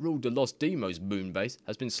lord that ruled the Lost Demos moon base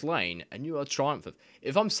has been slain, and you are triumphant."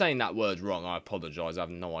 If I'm saying that word wrong, I apologise. I have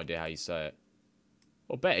no idea how you say it.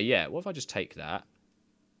 Or better yet, what if I just take that,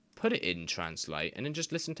 put it in Translate, and then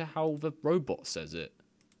just listen to how the robot says it?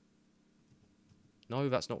 No,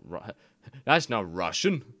 that's not right. That's not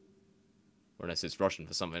Russian. Or unless it's Russian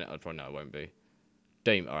for something, I probably know it won't be.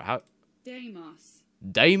 Alright, how? Deimos.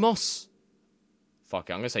 Deimos? Fuck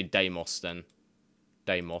it, I'm gonna say Deimos then.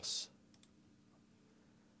 Deimos.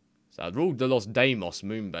 So, ruled the Lost Deimos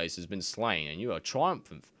moonbase has been slain, and you are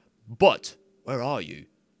triumphant. But where are you?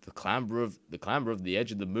 The clamber of the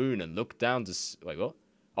edge of the moon and look down to wait, what?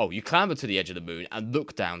 Oh, you clamber to the edge of the moon and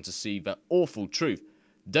look down to see the awful truth.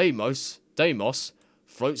 Deimos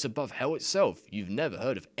floats above hell itself. You've never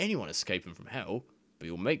heard of anyone escaping from hell, but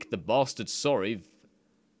you'll make the bastards sorry.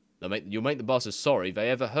 You'll make the bastards sorry they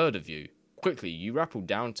ever heard of you. Quickly, you rappel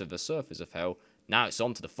down to the surface of hell. Now it's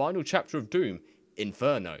on to the final chapter of Doom,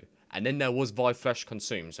 Inferno. And then there was Thy Flesh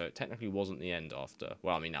Consumed, so it technically wasn't the end after.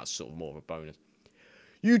 Well, I mean, that's sort of more of a bonus.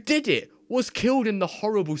 You did it! Was killed in the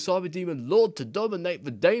horrible cyber demon lord to dominate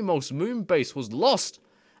the Deimos moon base was lost.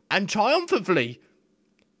 And triumphantly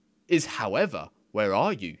is, however, where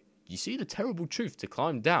are you? You see the terrible truth to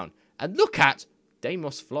climb down and look at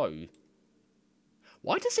Deimos flow.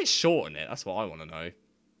 Why does it shorten it? That's what I want to know.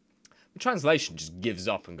 The translation just gives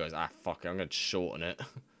up and goes, fuck it, I'm going to shorten it.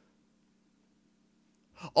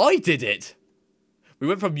 I did it! We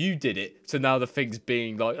went from you did it to now the thing's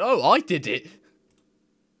being like, oh, I did it!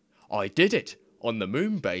 I did it! On the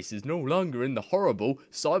moon base is no longer in the horrible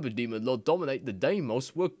cyber demon lord dominate the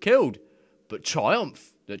Deimos were killed. But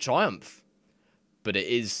the triumph. But it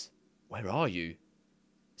is, where are you?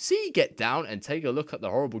 See, get down and take a look at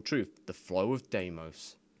the horrible truth, the flow of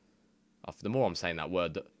Deimos. The more I'm saying that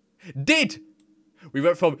word, did! We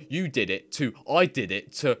went from you did it to I did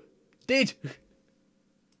it to did.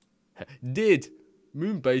 Did.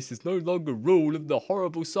 Moonbase is no longer rule of the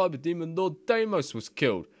horrible cyber demon lord Deimos was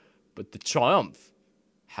killed. But the triumph.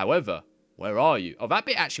 However, where are you? Oh, that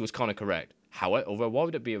bit actually was kind of correct. However, although why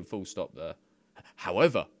would it be a full stop there?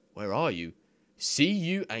 However, where are you? See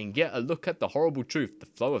you and get a look at the horrible truth, the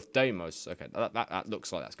flow of Deimos. Okay, that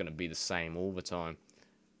looks like that's going to be the same all the time.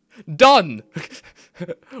 Done!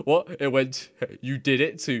 What? It went, you did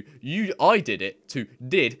it to, I did it to,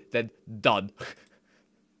 did, then done.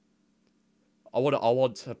 I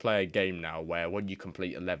want to play a game now where when you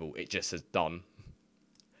complete a level, it just says done.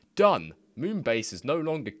 Done. Moonbase is no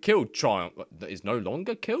longer killed. Triumph. Is no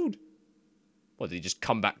longer killed? What, did he just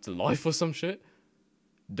come back to life or some shit?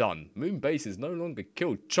 Done. Moonbase is no longer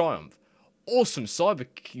killed. Triumph. Awesome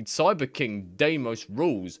Cyber King Deimos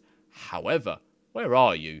rules. However, where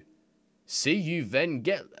are you? See you then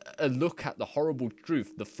get a look at the horrible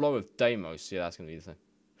truth, the flow of Deimos. Yeah, that's going to be the same.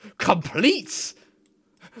 Complete!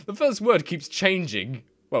 The first word keeps changing.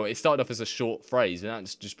 Well, it started off as a short phrase, and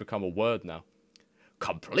that's just become a word now.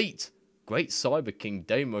 Complete. Great Cyber King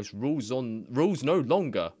Deimos rules no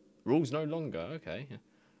longer. Okay.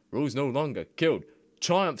 Rules no longer. Killed.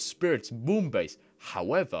 Triumph Spirit's moon base.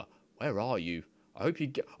 However, where are you? I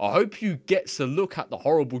hope you gets a look at the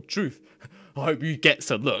horrible truth. I hope you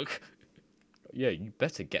gets a look. Yeah, you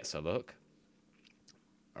better gets a look.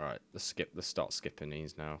 Alright, let's start skipping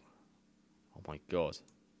these now. Oh my god.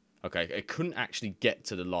 Okay, it couldn't actually get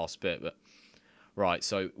to the last bit, but right,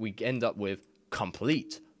 so we end up with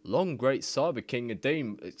complete. Long great Cyber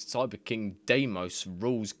King Deimos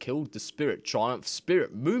rules killed the Spirit Triumph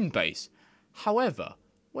Spirit Moon base. However,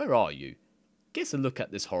 where are you? Get a look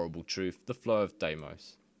at this horrible truth, the flow of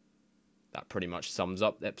Deimos. That pretty much sums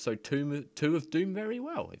up episode 2 of Doom very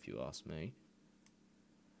well, if you ask me.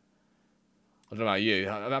 I don't know about you.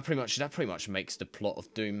 That pretty much makes the plot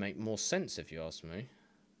of Doom make more sense, if you ask me.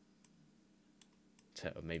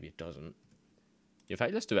 Maybe it doesn't. In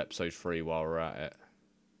fact, let's do episode 3 while we're at it.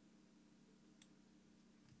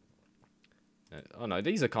 Oh no,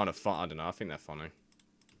 these are kind of fun. I don't know. I think they're funny.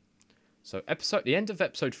 So the end of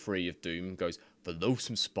episode 3 of Doom goes, the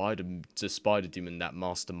loathsome spider demon that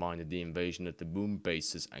masterminded the invasion of the moon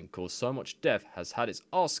bases and caused so much death has had its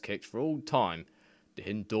ass kicked for all time. The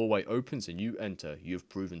hidden doorway opens and you enter. You have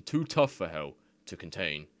proven too tough for Hell to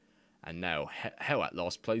contain. And now Hell at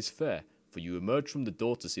last plays fair, for you emerge from the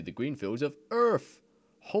door to see the green fields of Earth.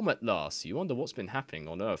 Home at last. You wonder what's been happening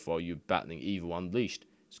on Earth while you're battling evil unleashed.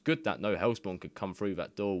 It's good that no Hellspawn could come through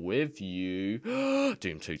that door with you.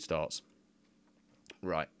 Doom 2 starts.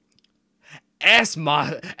 Right. Ass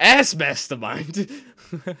Mastermind.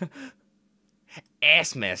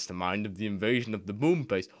 Ass Mastermind of the invasion of the moon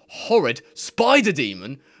base. Horrid Spider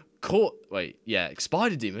Demon.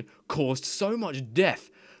 Spider Demon caused so much death.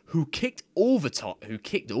 Who kicked all the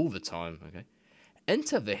time. Okay.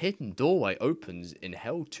 Enter the hidden doorway opens in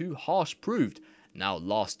Hell too harsh proved. Now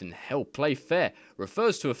last in Hell play fair.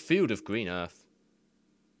 Refers to a field of green earth.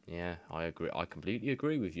 Yeah, I agree. I completely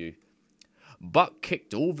agree with you. But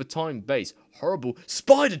kicked all the time base. Horrible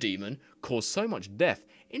Spider Demon caused so much death.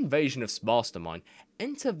 Invasion of Mastermind.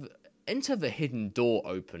 Enter the hidden door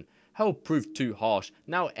open. Hell proved too harsh.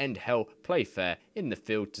 Now end Hell. Play fair. In the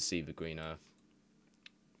field to see the green earth.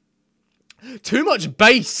 Too much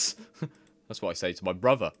bass! That's what I say to my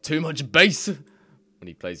brother. Too much bass! When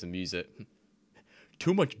he plays the music.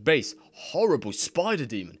 Too much bass. Horrible Spider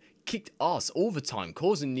Demon. Kicked ass all the time.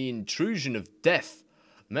 Causing the intrusion of death.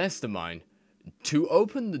 Mastermind. To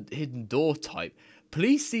open the hidden door type,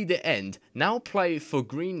 please see the end. Now play for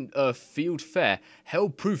Green Earth Field Fair. Hell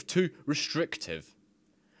proved too restrictive.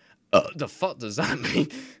 The fuck does that mean?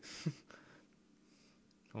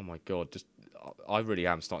 Oh my god, I really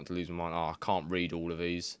am starting to lose my mind. Oh, I can't read all of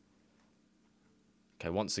these.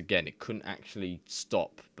 Okay, once again, it couldn't actually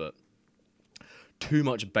stop, but too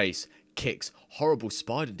much bass, kicks, horrible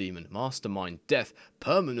Spider Demon, Mastermind, death,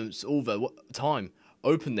 permanence all the time.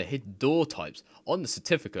 Open the hidden door types. On the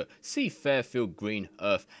certificate, see Fairfield Green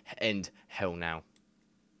Earth end Hell now.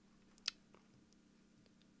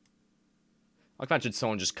 I can imagine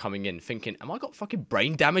someone just coming in thinking, am I got fucking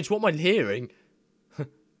brain damage? What am I hearing?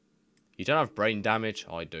 You don't have brain damage?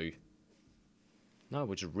 I do. No,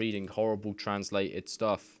 we're just reading horrible translated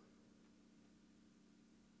stuff.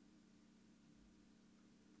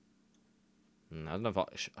 I don't know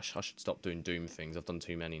if I should stop doing Doom things. I've done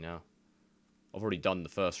too many now. I've already done the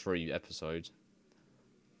first 3 episodes.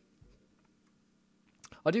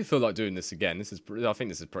 I do feel like doing this again. I think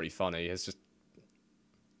this is pretty funny. It's just...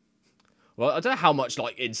 Well, I don't know how much,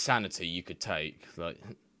 like, insanity you could take. Like...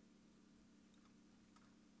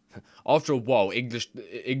 After a while, English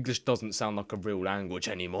doesn't sound like a real language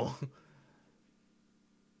anymore.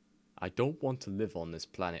 I don't want to live on this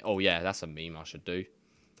planet. Oh, yeah, that's a meme I should do.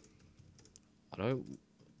 I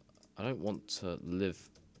don't want to live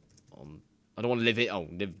on... I don't want to live it.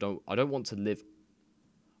 Oh, I don't want to live.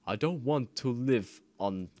 I don't want to live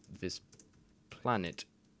on this planet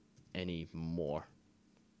anymore.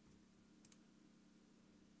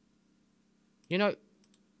 You know,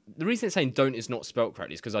 the reason it's saying don't is not spelled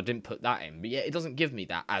correctly is because I didn't put that in. But yeah, it doesn't give me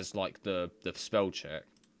that as like the spell check.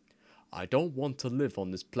 I don't want to live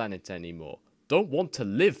on this planet anymore. Don't want to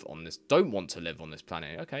live on this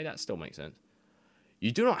planet. Okay, that still makes sense.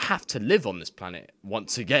 You do not have to live on this planet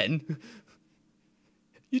once again.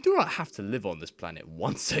 You do not have to live on this planet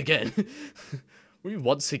once again.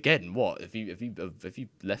 Once again, what? Have you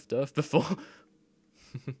left Earth before?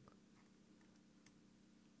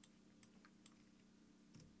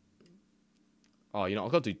 Oh, you know,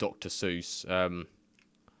 I've got to do Dr. Seuss.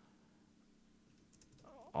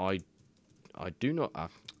 I do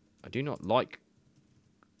not like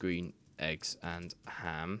green eggs and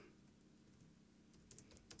ham.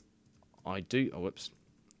 I do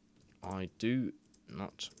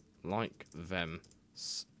not like them.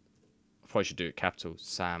 I probably should do it capital.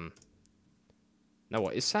 Sam. No,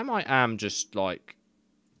 what is Sam I am just like?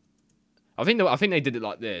 I think they did it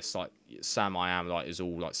like this. Like Sam I am like is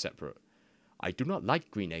all like separate. I do not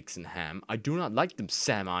like green eggs and ham. I do not like them,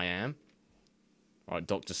 Sam I am. Alright,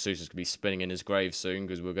 Dr. Seuss is going to be spinning in his grave soon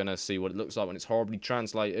because we're going to see what it looks like when it's horribly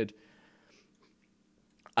translated.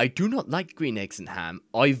 I do not like green eggs and ham.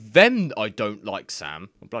 I don't like Sam.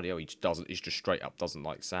 Oh, bloody hell, he's just straight up doesn't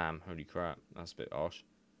like Sam. Holy crap, that's a bit harsh.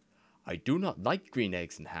 I do not like green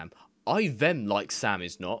eggs and ham. I like Sam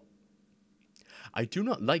is not. I do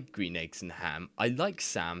not like green eggs and ham. I like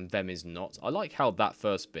Sam, them is not. I like how that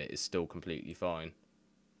first bit is still completely fine.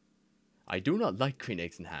 I do not like green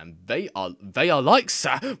eggs and ham. They are like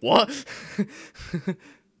Sam. What?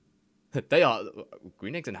 They are.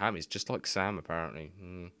 Green eggs and ham is just like Sam, apparently.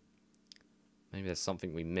 Maybe there's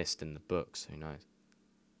something we missed in the books. Who knows?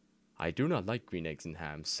 I do not like green eggs and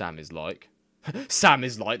ham. Sam is like. Sam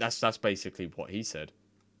is like. That's basically what he said.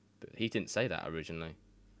 But he didn't say that originally.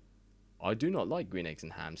 I do not like green eggs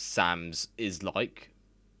and ham. Sam's is like.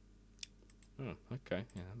 Oh, okay.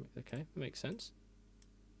 Yeah, okay. That makes sense.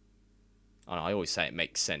 I always say it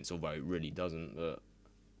makes sense, although it really doesn't, but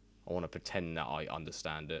I want to pretend that I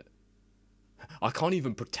understand it. I can't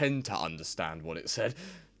even pretend to understand what it said.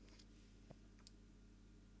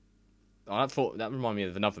 That reminded me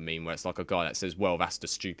of another meme where it's like a guy that says, well, that's the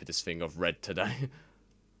stupidest thing I've read today.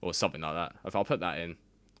 Or something like that. If I'll put that in.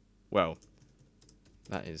 Well,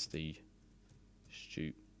 that is the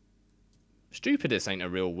stupidest ain't a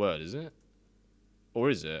real word, is it? Or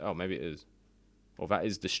is it? Oh, maybe it is. Or that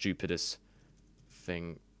is the stupidest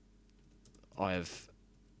thing I've...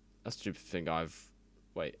 That's the stupid thing I've...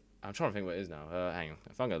 Wait, I'm trying to think what it is now. Hang on.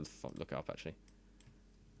 If I'm going to look it up, actually.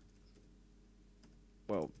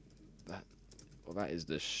 Well, that is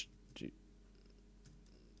the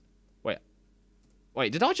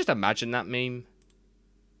Wait, did I just imagine that meme?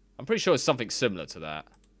 I'm pretty sure it's something similar to that.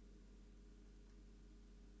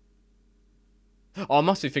 Oh, I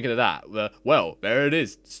must be thinking of that. Well, there it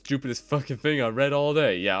is. Stupidest fucking thing I read all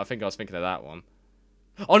day. Yeah, I think I was thinking of that one.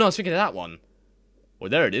 Oh, no, I was thinking of that one. Well,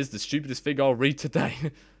 there it is. The stupidest thing I'll read today.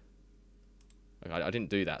 Okay, I didn't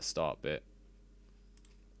do that start bit.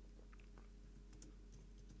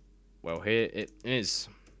 Well, here it is.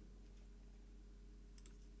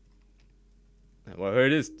 Well, here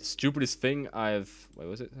it is. The stupidest thing I've... Wait,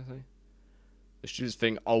 what was it? The stupidest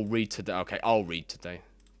thing I'll read today. Okay, I'll read today.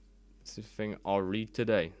 It's the thing I'll read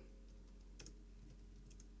today.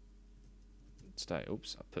 Today.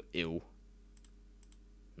 Oops, I put ill.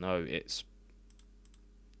 No, it's...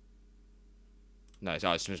 No,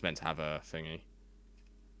 it's just meant to have a thingy.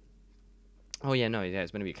 Oh, yeah, no, yeah,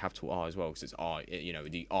 it's meant to be a capital R as well, because it's I, you know,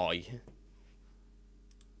 the I.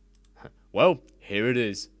 Well, here it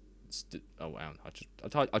is. Oh, wow,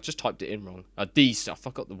 I just typed it in wrong. D stuff,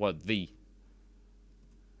 I got the word the.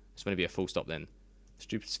 It's going to be a full stop then.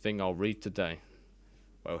 Stupidest thing I'll read today.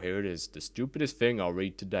 Well, here it is. The stupidest thing I'll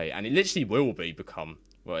read today. And it literally will become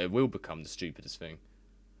the stupidest thing.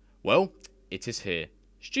 Well, it is here.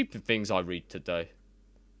 Stupid things I read today.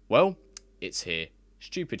 Well, it's here.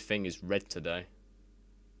 Stupid thing is read today.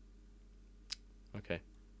 Okay.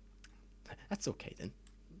 That's okay then.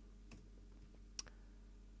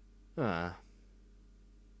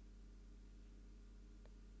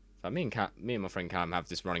 Me and my friend Cam have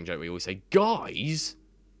this running joke. We always say, guys.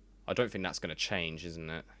 I don't think that's going to change, isn't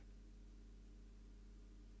it?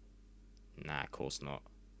 Nah, of course not.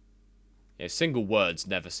 Yeah, single words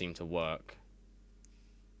never seem to work.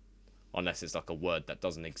 Unless it's like a word that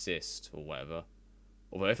doesn't exist or whatever.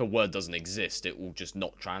 Although if a word doesn't exist, it will just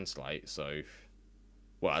not translate, so...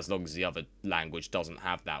 Well, as long as the other language doesn't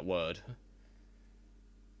have that word.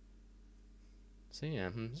 So yeah,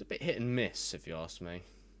 it's a bit hit and miss, if you ask me.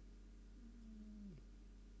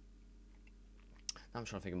 I'm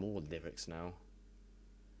trying to think of more lyrics now.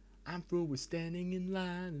 I'm through with standing in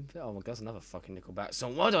line and... Oh my god, that's another fucking Nickelback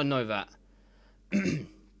song. Why do I know that?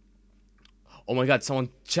 Oh my god, someone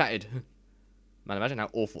chatted. Man, imagine how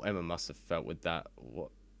awful Emma must have felt with that. What?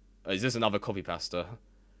 Is this another copy pasta?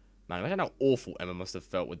 Man, imagine how awful Emma must have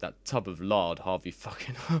felt with that tub of lard Harvey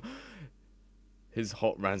fucking... His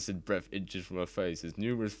hot rancid breath inches from her face. His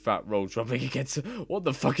numerous fat rolls rubbing against her. What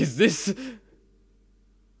the fuck is this?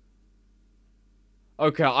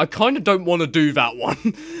 Okay, I kind of don't want to do that one.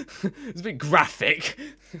 It's a bit graphic.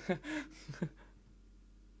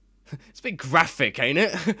 It's a bit graphic, ain't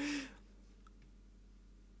it?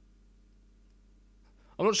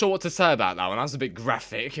 I'm not sure what to say about that one. That's a bit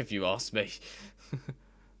graphic, if you ask me.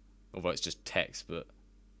 Although it's just text, but...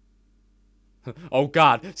 Oh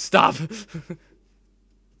god, stop!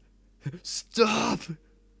 Stop!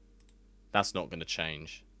 That's not going to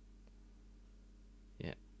change.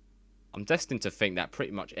 Yeah. I'm destined to think that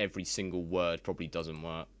pretty much every single word probably doesn't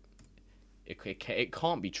work. It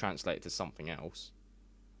can't be translated to something else.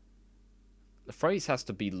 The phrase has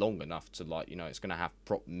to be long enough to, like, you know, it's going to have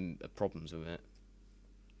problems with it.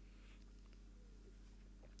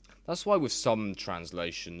 That's why with some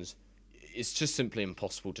translations, it's just simply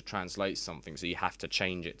impossible to translate something, so you have to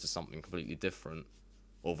change it to something completely different.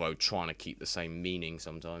 Although trying to keep the same meaning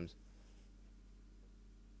sometimes.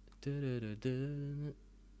 It's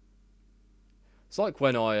like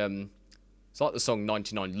when it's like the song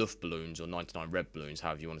 99 Luftballons or 99 Red Balloons,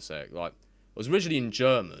 however you want to say it. Like, it was originally in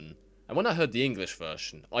German, and when I heard the English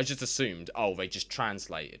version, I just assumed, oh, they just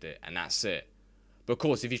translated it, and that's it. But of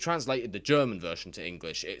course, if you translated the German version to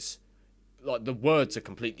English, it's like the words are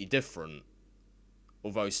completely different,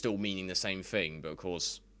 although still meaning the same thing. But of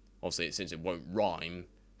course, obviously, since it won't rhyme,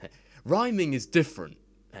 rhyming is different.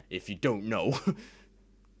 If you don't know,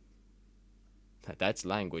 that's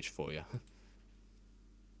language for you.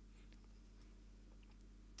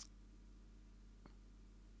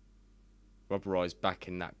 Rubberized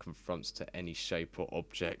backing that confronts to any shape or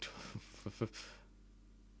object.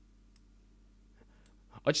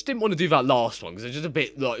 I just didn't want to do that last one because it's just a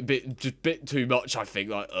bit bit too much. I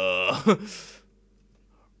think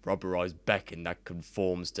rubberized backing that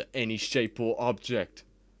conforms to any shape or object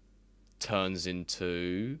turns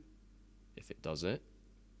into, if it does it,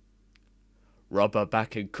 rubber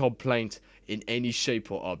backing complaint in any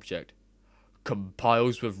shape or object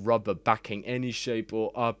compiles with rubber backing any shape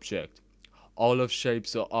or object. All of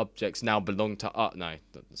shapes or objects now belong to no.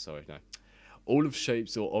 All of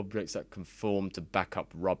shapes or objects that conform to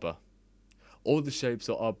backup rubber. All the shapes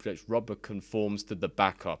or objects rubber conforms to the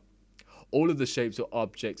backup. All of the shapes or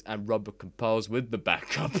objects and rubber compiles with the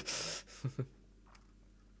backup.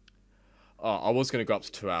 I was going to go up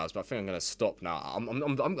to 2 hours, but I think I'm going to stop now.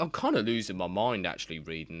 I'm kind of losing my mind actually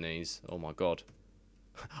reading these. Oh my god.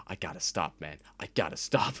 I gotta stop, man. I gotta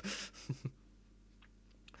stop.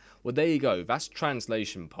 Well, there you go. That's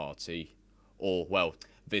Translation Party. Or, well,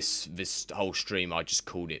 this whole stream, I just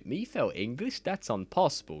called it Me Fell English? That's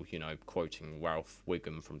Unpossible. You know, quoting Ralph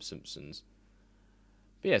Wiggum from Simpsons.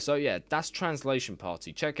 But yeah, so yeah, that's Translation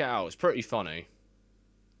Party. Check it out. It's pretty funny.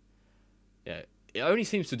 Yeah, it only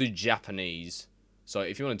seems to do Japanese. So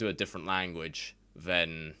if you want to do a different language,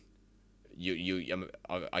 then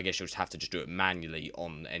I guess you'll just have to just do it manually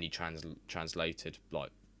on any translated,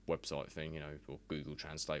 like, website thing, you know, or Google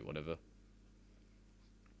Translate, whatever.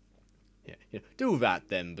 Yeah, do that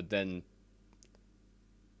then, but then,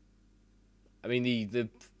 I mean,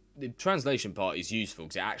 the translation part is useful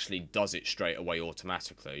because it actually does it straight away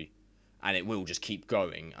automatically, and it will just keep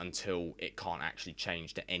going until it can't actually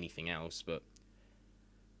change to anything else. But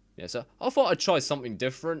yeah, so I thought I'd try something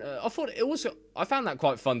different. I found that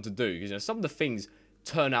quite fun to do because, you know, some of the things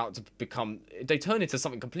turn out to they turn into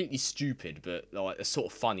something completely stupid, but like it's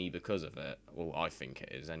sort of funny because of it. Well, I think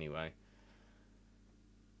it is anyway.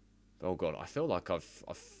 Oh god, I feel like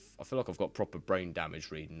I've got proper brain damage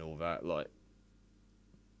reading all that. Like,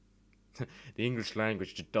 the English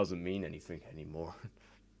language just doesn't mean anything anymore.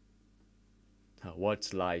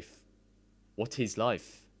 What's life? What is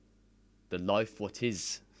life? The life what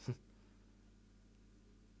is.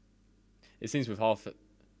 It seems with half it.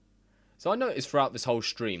 So I noticed throughout this whole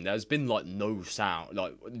stream, there's been, like, no sound.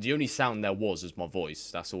 Like, the only sound there was my voice.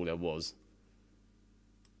 That's all there was.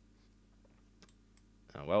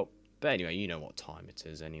 Oh, well. But anyway, you know what time it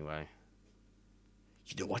is anyway.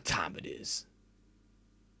 You know what time it is.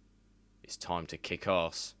 It's time to kick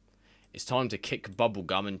ass. It's time to kick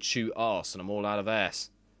bubblegum and chew ass, and I'm all out of ass.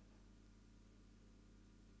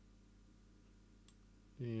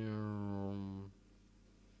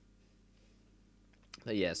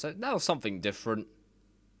 But yeah, so that was something different.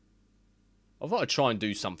 I thought I'd try and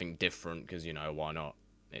do something different, because, you know, why not?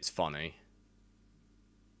 It's funny.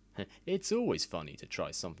 It's always funny to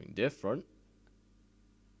try something different.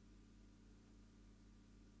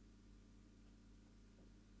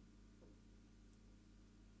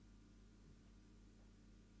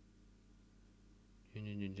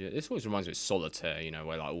 This always reminds me of Solitaire, you know,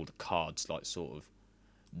 where, like, all the cards, like, sort of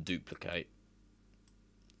duplicate.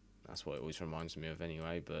 That's what it always reminds me of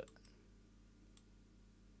anyway, but...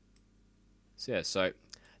 So yeah, so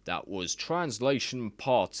that was Translation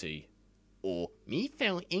Party. Or, Me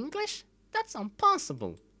Fail English? That's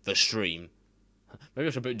Unpossible. The stream. Maybe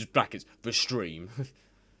I should put just brackets. The stream.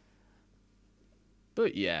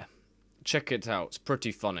 But yeah, check it out. It's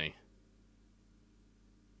pretty funny.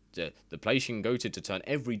 The place you can go to turn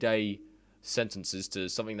everyday sentences to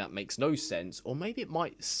something that makes no sense, or maybe it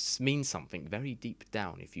might mean something very deep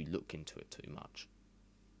down if you look into it too much.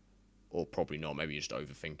 Or probably not, maybe you're just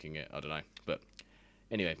overthinking it, I don't know. But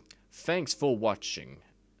anyway, thanks for watching,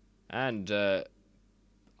 and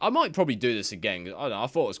I might probably do this again. I don't know, I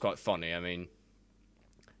thought it was quite funny. I mean,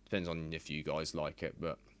 depends on if you guys like it,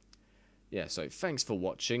 but yeah, so thanks for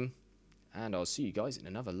watching, and I'll see you guys in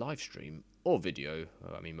another live stream or video.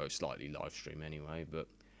 I mean, most likely live stream anyway, but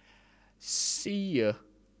see ya.